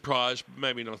be surprised,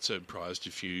 maybe not so surprised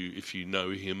if you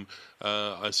know him.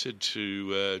 I said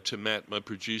to Matt, my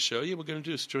producer, "Oh yeah, we're going to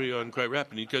do a story on grey wrap,"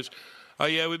 and he goes, "Oh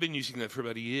yeah, we've been using that for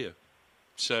about a year."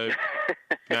 So,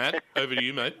 Matt, over to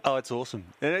you, mate. Oh, it's awesome.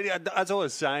 And as I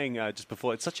was saying just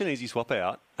before, it's such an easy swap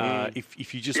out.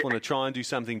 If you just want to try and do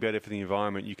something better for the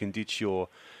environment, you can ditch your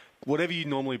whatever you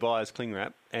normally buy as cling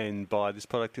wrap and buy this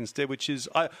product instead, which is,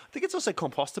 I think it's also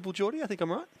compostable, Geordie. I think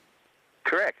I'm right.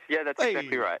 Correct. Yeah, that's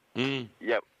exactly right.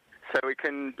 Yep. So we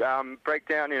can break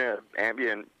down in an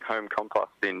ambient home compost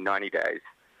in 90 days.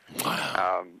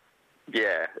 Wow.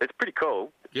 Yeah, it's pretty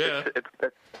cool. Yeah. It's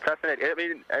fascinating. I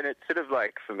mean, and it's sort of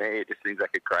like, for me, it just seems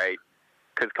like a great,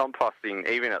 because composting,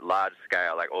 even at large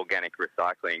scale, like organic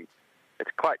recycling,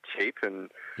 it's quite cheap and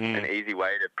an easy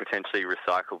way to potentially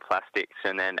recycle plastics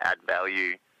and then add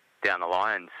value down the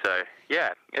line. So,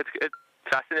 yeah, it's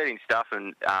fascinating stuff,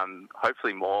 and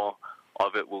hopefully more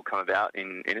of it will come about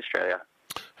in Australia.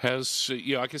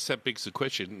 I guess that begs the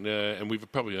question, and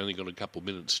we've probably only got a couple of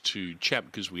minutes to chat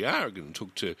because we are going to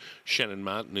talk to Shannon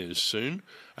Martinez soon.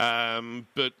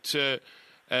 But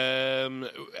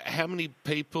how many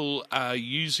people are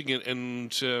using it,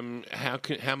 and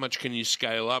how much can you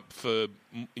scale up for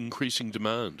increasing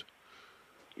demand?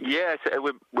 Yeah,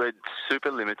 so we're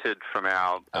super limited from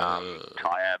our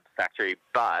Tyabb factory,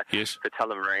 but the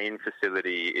Tullamarine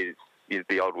facility is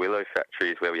the old Willow factory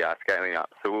is where we are scaling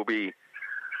up. So we'll be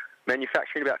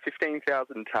manufacturing about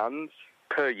 15,000 tonnes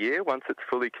per year once it's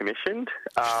fully commissioned.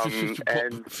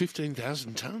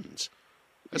 15,000 tonnes?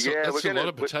 That's a lot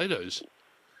of potatoes.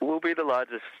 We'll be the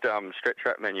largest stretch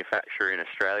wrap manufacturer in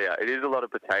Australia. It is a lot of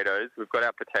potatoes. We've got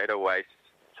our potato waste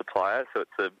supplier, so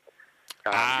it's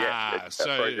a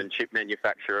frozen chip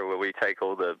manufacturer where we take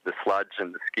all the sludge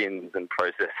and the skins and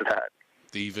process that.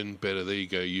 Even better. There you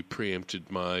go. You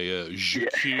preempted my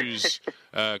J'accuse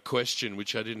question,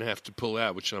 which I didn't have to pull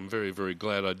out, which I'm very, very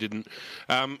glad I didn't.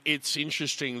 It's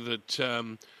interesting that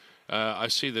I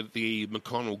see that the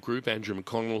McConnell Group, Andrew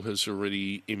McConnell, has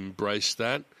already embraced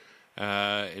that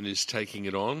and is taking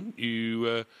it on.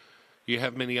 You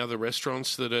have many other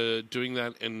restaurants that are doing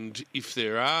that, and if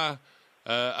there are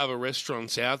other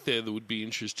restaurants out there that would be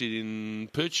interested in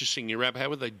purchasing your wrap, how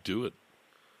would they do it?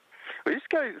 We just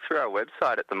go through our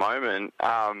website at the moment.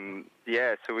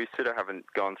 So we sort of haven't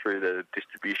gone through the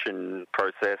distribution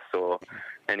process or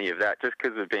any of that just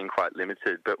because we've been quite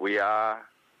limited. But we are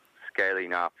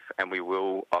scaling up, and we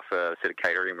will offer sort of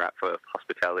catering wrap for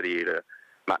hospitality at a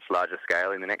much larger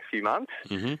scale in the next few months.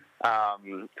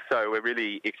 Mm-hmm. So we're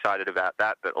really excited about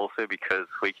that, but also because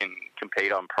we can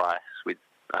compete on price with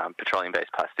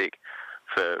petroleum-based plastic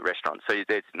for restaurants. So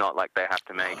it's not like they have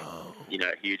to make,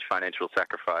 a huge financial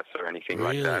sacrifice or anything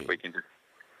like that. We can just,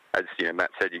 as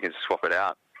Matt said, you can just swap it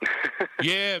out.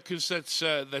 Yeah, because that's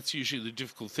usually the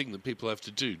difficult thing that people have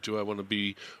to do. Do I want to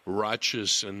be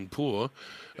righteous and poor,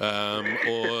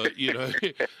 or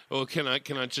or can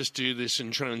I just do this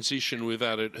and transition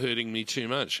without it hurting me too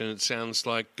much? And it sounds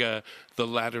like the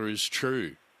latter is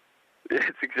true.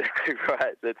 That's exactly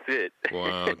right. That's it.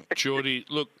 Wow. Geordie,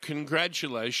 look,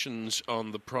 congratulations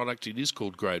on the product. It is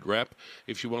called Great Wrap.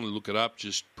 If you want to look it up,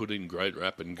 just put in Great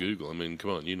Wrap in Google. I mean,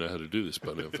 come on, you know how to do this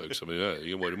by now, folks. I mean,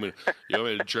 you want me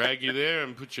to drag you there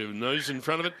and put your nose in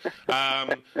front of it?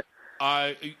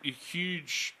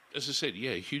 Huge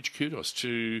kudos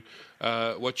to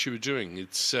what you were doing.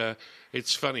 It's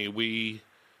funny. We,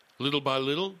 little by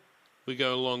little, we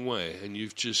go a long way, and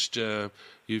you've just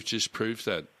proved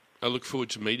that. I look forward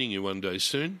to meeting you one day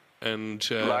soon, and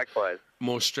likewise,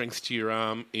 more strength to your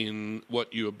arm in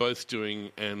what you are both doing,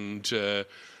 and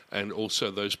also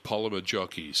those polymer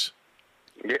jockeys.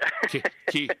 Yeah,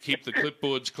 keep the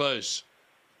clipboards close.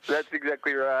 That's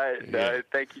exactly right. Yeah. No,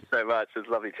 thank you so much. It was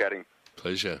lovely chatting.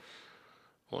 Pleasure.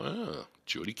 Wow,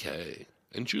 Geordie Kay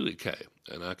and Julia Kay,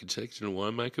 an architect and a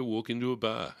winemaker, walk into a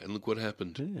bar, and look what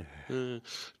happened.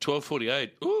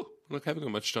 12:48. Ooh. Look, haven't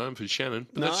got much time for Shannon,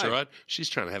 but that's all right. She's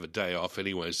trying to have a day off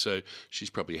anyway, so she's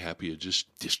probably happier just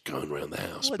going around the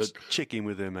house. Let's check in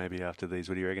with her maybe after these.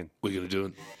 What do you reckon? We're going to do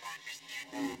it.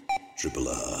 Triple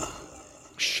R.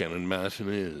 Shannon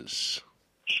Martinez.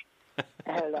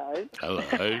 Hello.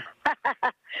 Hello.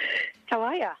 How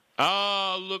are you?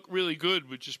 Oh, look, really good.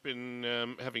 We've just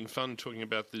been having fun talking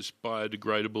about this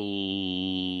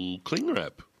biodegradable cling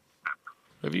wrap.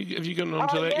 Have you gotten on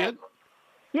to that yet?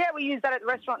 Yeah, we use that at the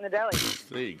restaurant in the deli.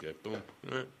 There you go. Boom.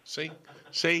 Right. See,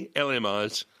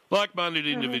 LMIs, like-minded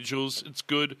individuals. It's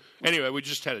good. Anyway, we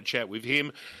just had a chat with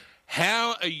him.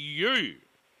 How are you?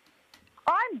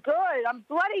 I'm good. I'm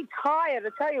bloody tired, I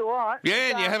tell you what. Yeah,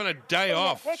 and you're having a day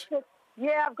off.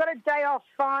 Yeah, I've got a day off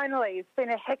finally. It's been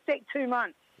a hectic 2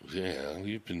 months. Yeah,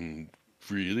 you've been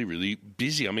really, really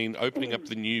busy. I mean, opening up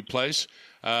the new place.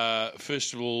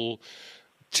 First of all,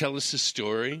 tell us the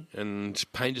story and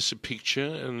paint us a picture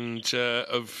and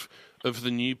of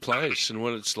the new place and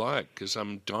what it's like, because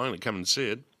I'm dying to come and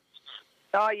see it.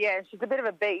 Oh, yeah, she's a bit of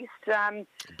a beast. A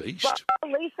beast? But our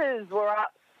leases were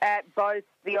up at both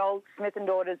the old Smith &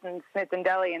 Daughters and Smith &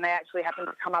 Deli, and they actually happened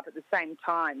to come up at the same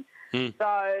time.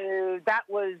 So that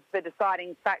was the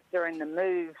deciding factor in the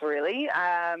move, really.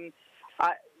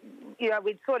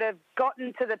 We'd sort of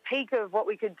gotten to the peak of what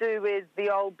we could do with the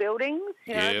old buildings.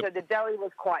 So the deli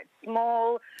was quite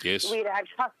small. Yes. We'd had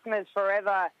customers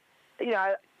forever,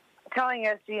 telling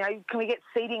us, can we get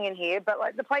seating in here? But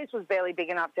the place was barely big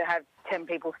enough to have 10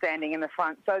 people standing in the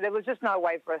front. So there was just no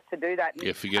way for us to do that.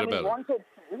 Yeah, forget about it.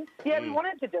 We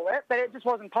wanted to do it, but it just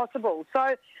wasn't possible.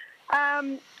 So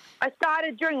I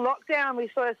started, during lockdown, we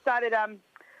sort of started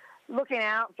looking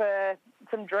out for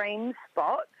some dream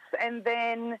spots. And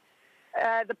then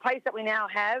the place that we now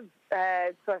have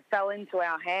sort of fell into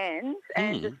our hands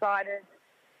and decided,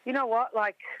 you know what,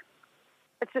 let's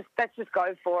just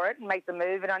go for it and make the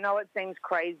move. And I know it seems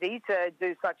crazy to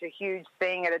do such a huge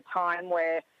thing at a time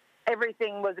where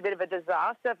everything was a bit of a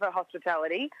disaster for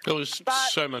hospitality. There was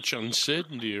so much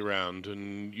uncertainty around,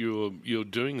 and you're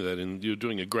doing that, and you're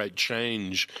doing a great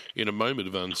change in a moment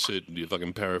of uncertainty, if I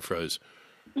can paraphrase.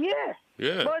 Yeah.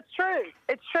 Yeah. Well, it's true.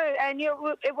 It's true. And it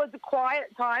was a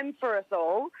quiet time for us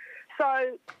all.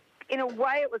 So in a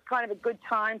way, it was kind of a good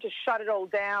time to shut it all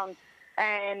down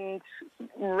and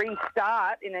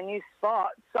restart in a new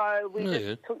spot. So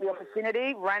we took the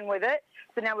opportunity, ran with it.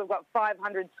 So now we've got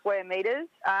 500 square metres,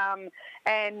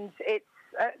 and it's.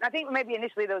 I think maybe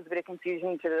initially there was a bit of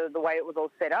confusion to the way it was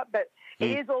all set up, but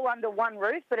it is all under one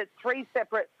roof, but it's 3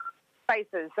 separate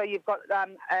spaces. So you've got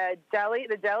the deli,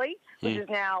 which is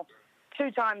now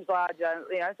 2 times larger,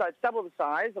 so it's double the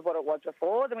size of what it was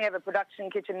before. Then we have a production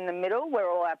kitchen in the middle where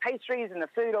all our pastries and the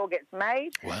food all gets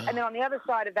made. Wow. And then on the other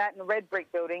side of that, in the red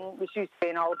brick building, which used to be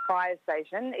an old fire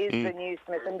station, is the new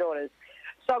Smith & Daughters.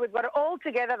 So we've got it all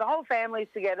together. The whole family's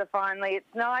together finally.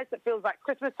 It's nice. It feels like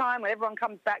Christmas time when everyone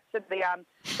comes back to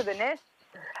the nest.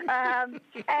 And,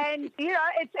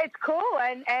 it's cool.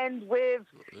 And we've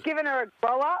given her a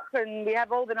grow up, and we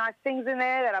have all the nice things in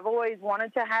there that I've always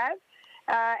wanted to have.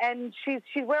 And she's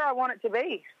where I want it to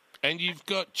be. And you've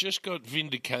just got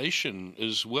vindication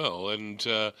as well, and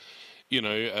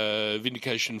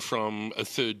vindication from a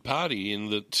third party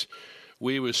in that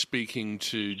we were speaking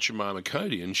to Jemima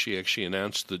Cody, and she actually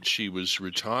announced that she was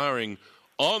retiring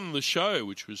on the show,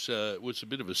 which was a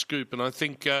bit of a scoop. And I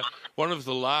think one of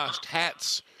the last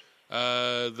hats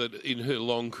that in her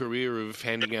long career of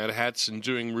handing out hats and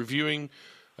doing reviewing,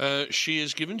 she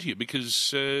has given to you,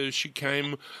 because she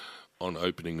came on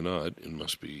opening night, it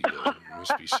must be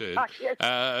said,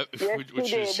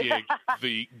 which is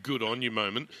the good on you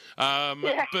moment.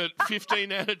 But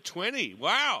 15 out of 20,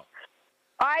 wow.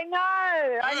 I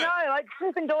know. Like,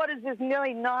 Smith & Daughters is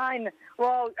nearly 9.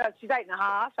 Well, she's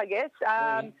 8.5, I guess.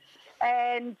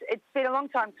 And it's been a long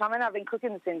time coming. I've been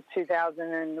cooking since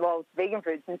 2000, vegan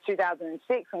food since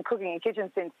 2006, and cooking in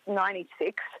kitchen since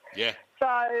 96. Yeah. So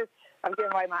I'm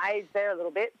giving away my age there a little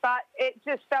bit, but it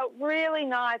just felt really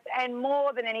nice, and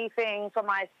more than anything for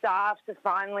my staff to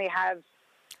finally have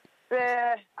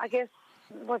the, I guess,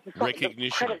 what's the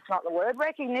recognition? Credit's not the word.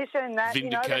 Recognition that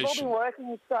they've all been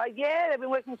working they've been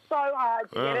working so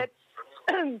hard to get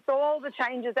it. So all the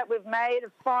changes that we've made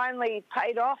have finally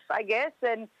paid off, I guess,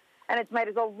 and it's made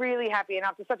us all really happy. And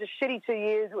after such a shitty 2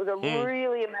 years, it was a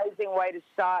really amazing way to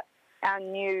start our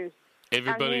new.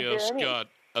 Everybody else journey. Got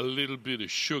a little bit of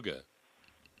sugar.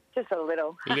 Just a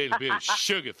little. A little bit of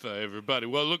sugar for everybody.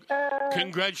 Well, look,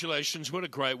 congratulations. What a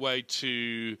great way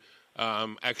to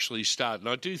actually start. And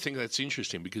I do think that's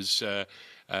interesting because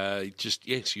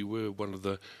yes, you were one of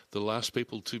the last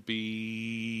people to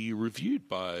be reviewed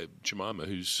by Jemima,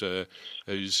 whose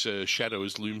shadow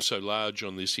has loomed so large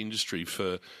on this industry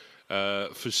for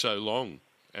so long.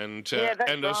 And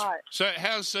that's right. So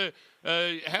how's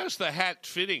the hat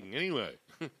fitting anyway?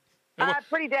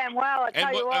 Pretty damn well, I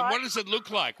tell you what. And what does it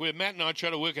look like? Where Matt and I try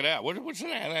to work it out. What's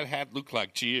that hat look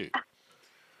like to you?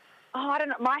 Oh, I don't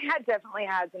know. My hat definitely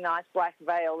has a nice black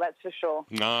veil, that's for sure.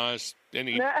 Nice.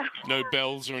 No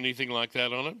bells or anything like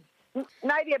that on it?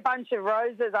 Maybe a bunch of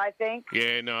roses, I think.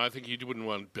 Yeah, no, I think you wouldn't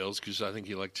want bells because I think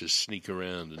you like to sneak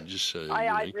around and just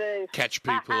I do. Catch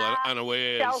people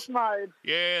unawares. Stealth mode.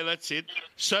 Yeah, that's it.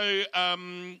 So,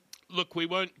 look, we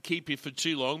won't keep you for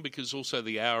too long because also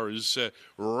the hour is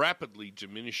rapidly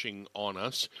diminishing on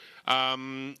us.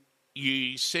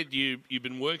 You said you've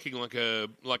been working like a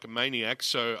maniac,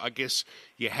 so I guess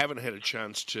you haven't had a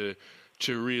chance to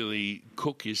really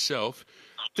cook yourself.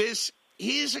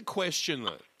 Here's a question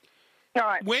though. All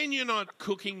right. When you're not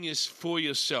cooking this for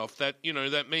yourself, that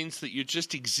means that you're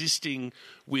just existing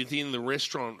within the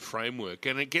restaurant framework,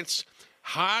 and it gets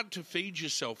hard to feed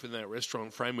yourself in that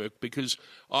restaurant framework because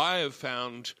I have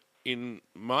found in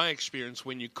my experience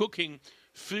when you're cooking,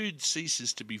 food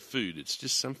ceases to be food. It's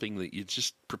just something that you're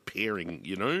just preparing,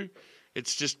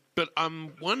 It's just, but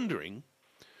I'm wondering,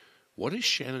 what is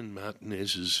Shannon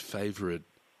Martinez's favourite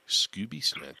Scooby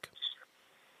snack?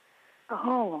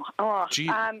 Oh,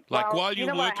 while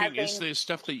you're working, is there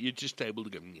stuff that you're just able to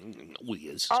go,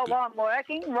 yes. Oh, while I'm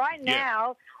working? Right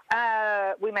now,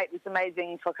 we make this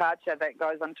amazing focaccia that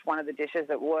goes onto one of the dishes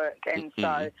at work. And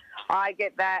so I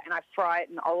get that and I fry it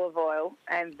in olive oil,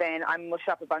 and then I mush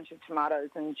up a bunch of tomatoes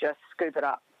and just scoop it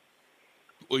up.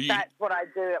 That's what I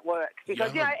do at work.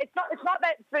 Because, it's not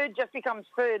that food just becomes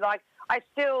food. Like, I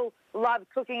still love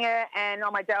cooking it, and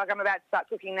on my day, like I'm about to start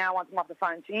cooking now once I'm off the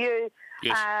phone to you.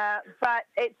 Yes. But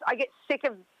I get sick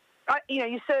of,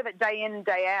 you serve it day in,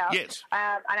 day out. Yes.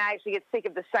 And I actually get sick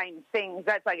of the same things.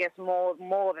 That's, I guess, more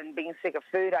than being sick of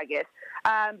food, I guess.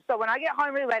 So when I get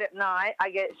home really late at night, I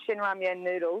get Shin Ramyun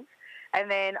noodles. And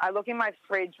then I look in my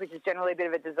fridge, which is generally a bit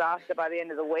of a disaster by the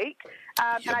end of the week.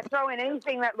 And I throw in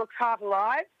anything that looks half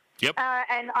alive. Yep.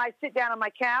 And I sit down on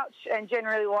my couch and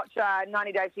generally watch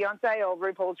 90 Day Fiancé or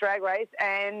RuPaul's Drag Race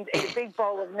and eat a big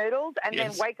bowl of noodles and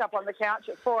then wake up on the couch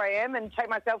at 4 a.m. and take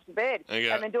myself to bed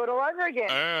and then do it all over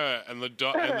again. And the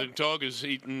dog has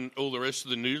eaten all the rest of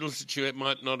the noodles that you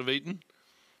might not have eaten?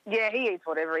 Yeah, he eats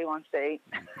whatever he wants to eat.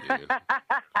 Yeah.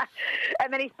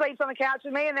 And then he sleeps on the couch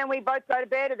with me and then we both go to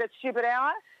bed at a stupid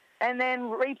hour and then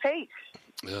repeat.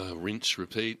 Rinse,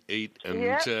 repeat, eat,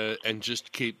 and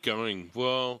just keep going.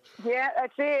 Well, yeah,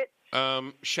 that's it.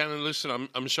 Shannon, listen,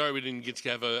 I'm sorry we didn't get to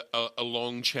have a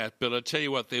long chat, but I tell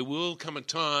you what, there will come a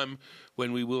time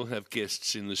when we will have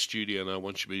guests in the studio, and I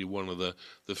want you to be one of the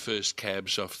first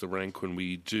cabs off the rank when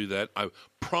we do that. I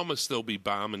promise there'll be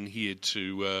barmen here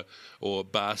or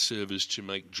bar servers to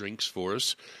make drinks for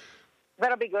us.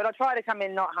 That'll be good. I'll try to come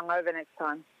in not hungover next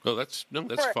time. Well, that's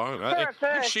fine.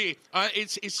 Actually,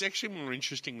 it's actually more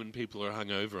interesting when people are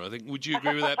hungover, I think. Would you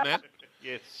agree with that, Matt?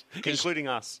 Yes, including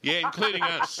us. Yeah, including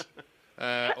us.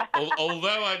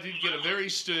 Although I did get a very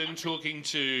stern talking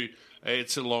to...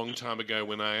 It's a long time ago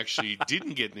when I actually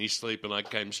didn't get any sleep and I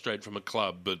came straight from a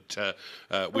club, but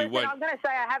we won't... I'm going to say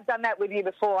I have done that with you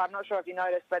before. I'm not sure if you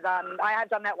noticed, but I have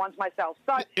done that once myself.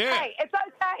 So, hey, it's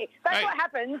okay. That's what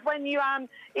happens when you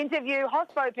interview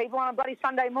hospo people on a bloody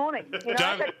Sunday morning. You know?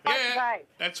 Done.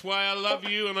 That's why I love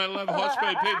you and I love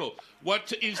hospo people.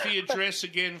 What is the address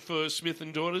again for Smith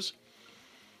and Daughters?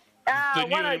 The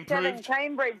new 107 improved?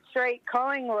 Cambridge Street,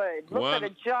 Collingwood. Looks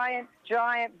like a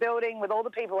giant building with all the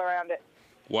people around it.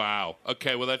 Wow.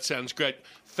 Okay, well, that sounds great.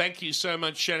 Thank you so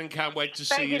much, Shannon. Can't wait to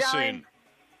see you soon.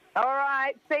 All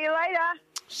right. See you later.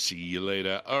 See you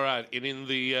later. All right, and in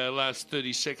the last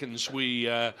 30 seconds, we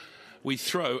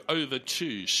throw over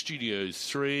to Studio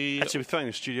 3. Actually, we're throwing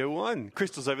to Studio 1.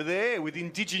 Crystal's over there with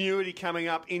Indigenuity coming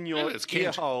up in your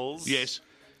ear holes. Yes.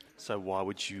 So why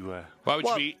would you... why would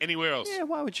you be anywhere else? Yeah,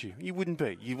 why would you? You wouldn't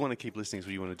be. You want to keep listening is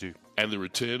what you want to do. And the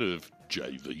return of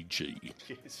JVG.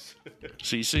 Yes.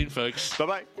 See you soon, folks.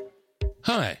 Bye-bye.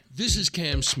 Hi, this is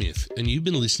Cam Smith, and you've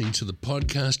been listening to the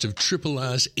podcast of Triple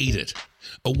R's Eat It,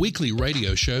 a weekly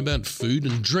radio show about food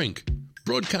and drink,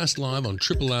 broadcast live on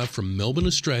Triple R from Melbourne,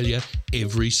 Australia,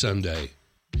 every Sunday.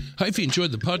 Hope you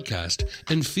enjoyed the podcast,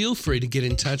 and feel free to get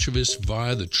in touch with us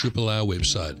via the Triple R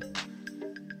website.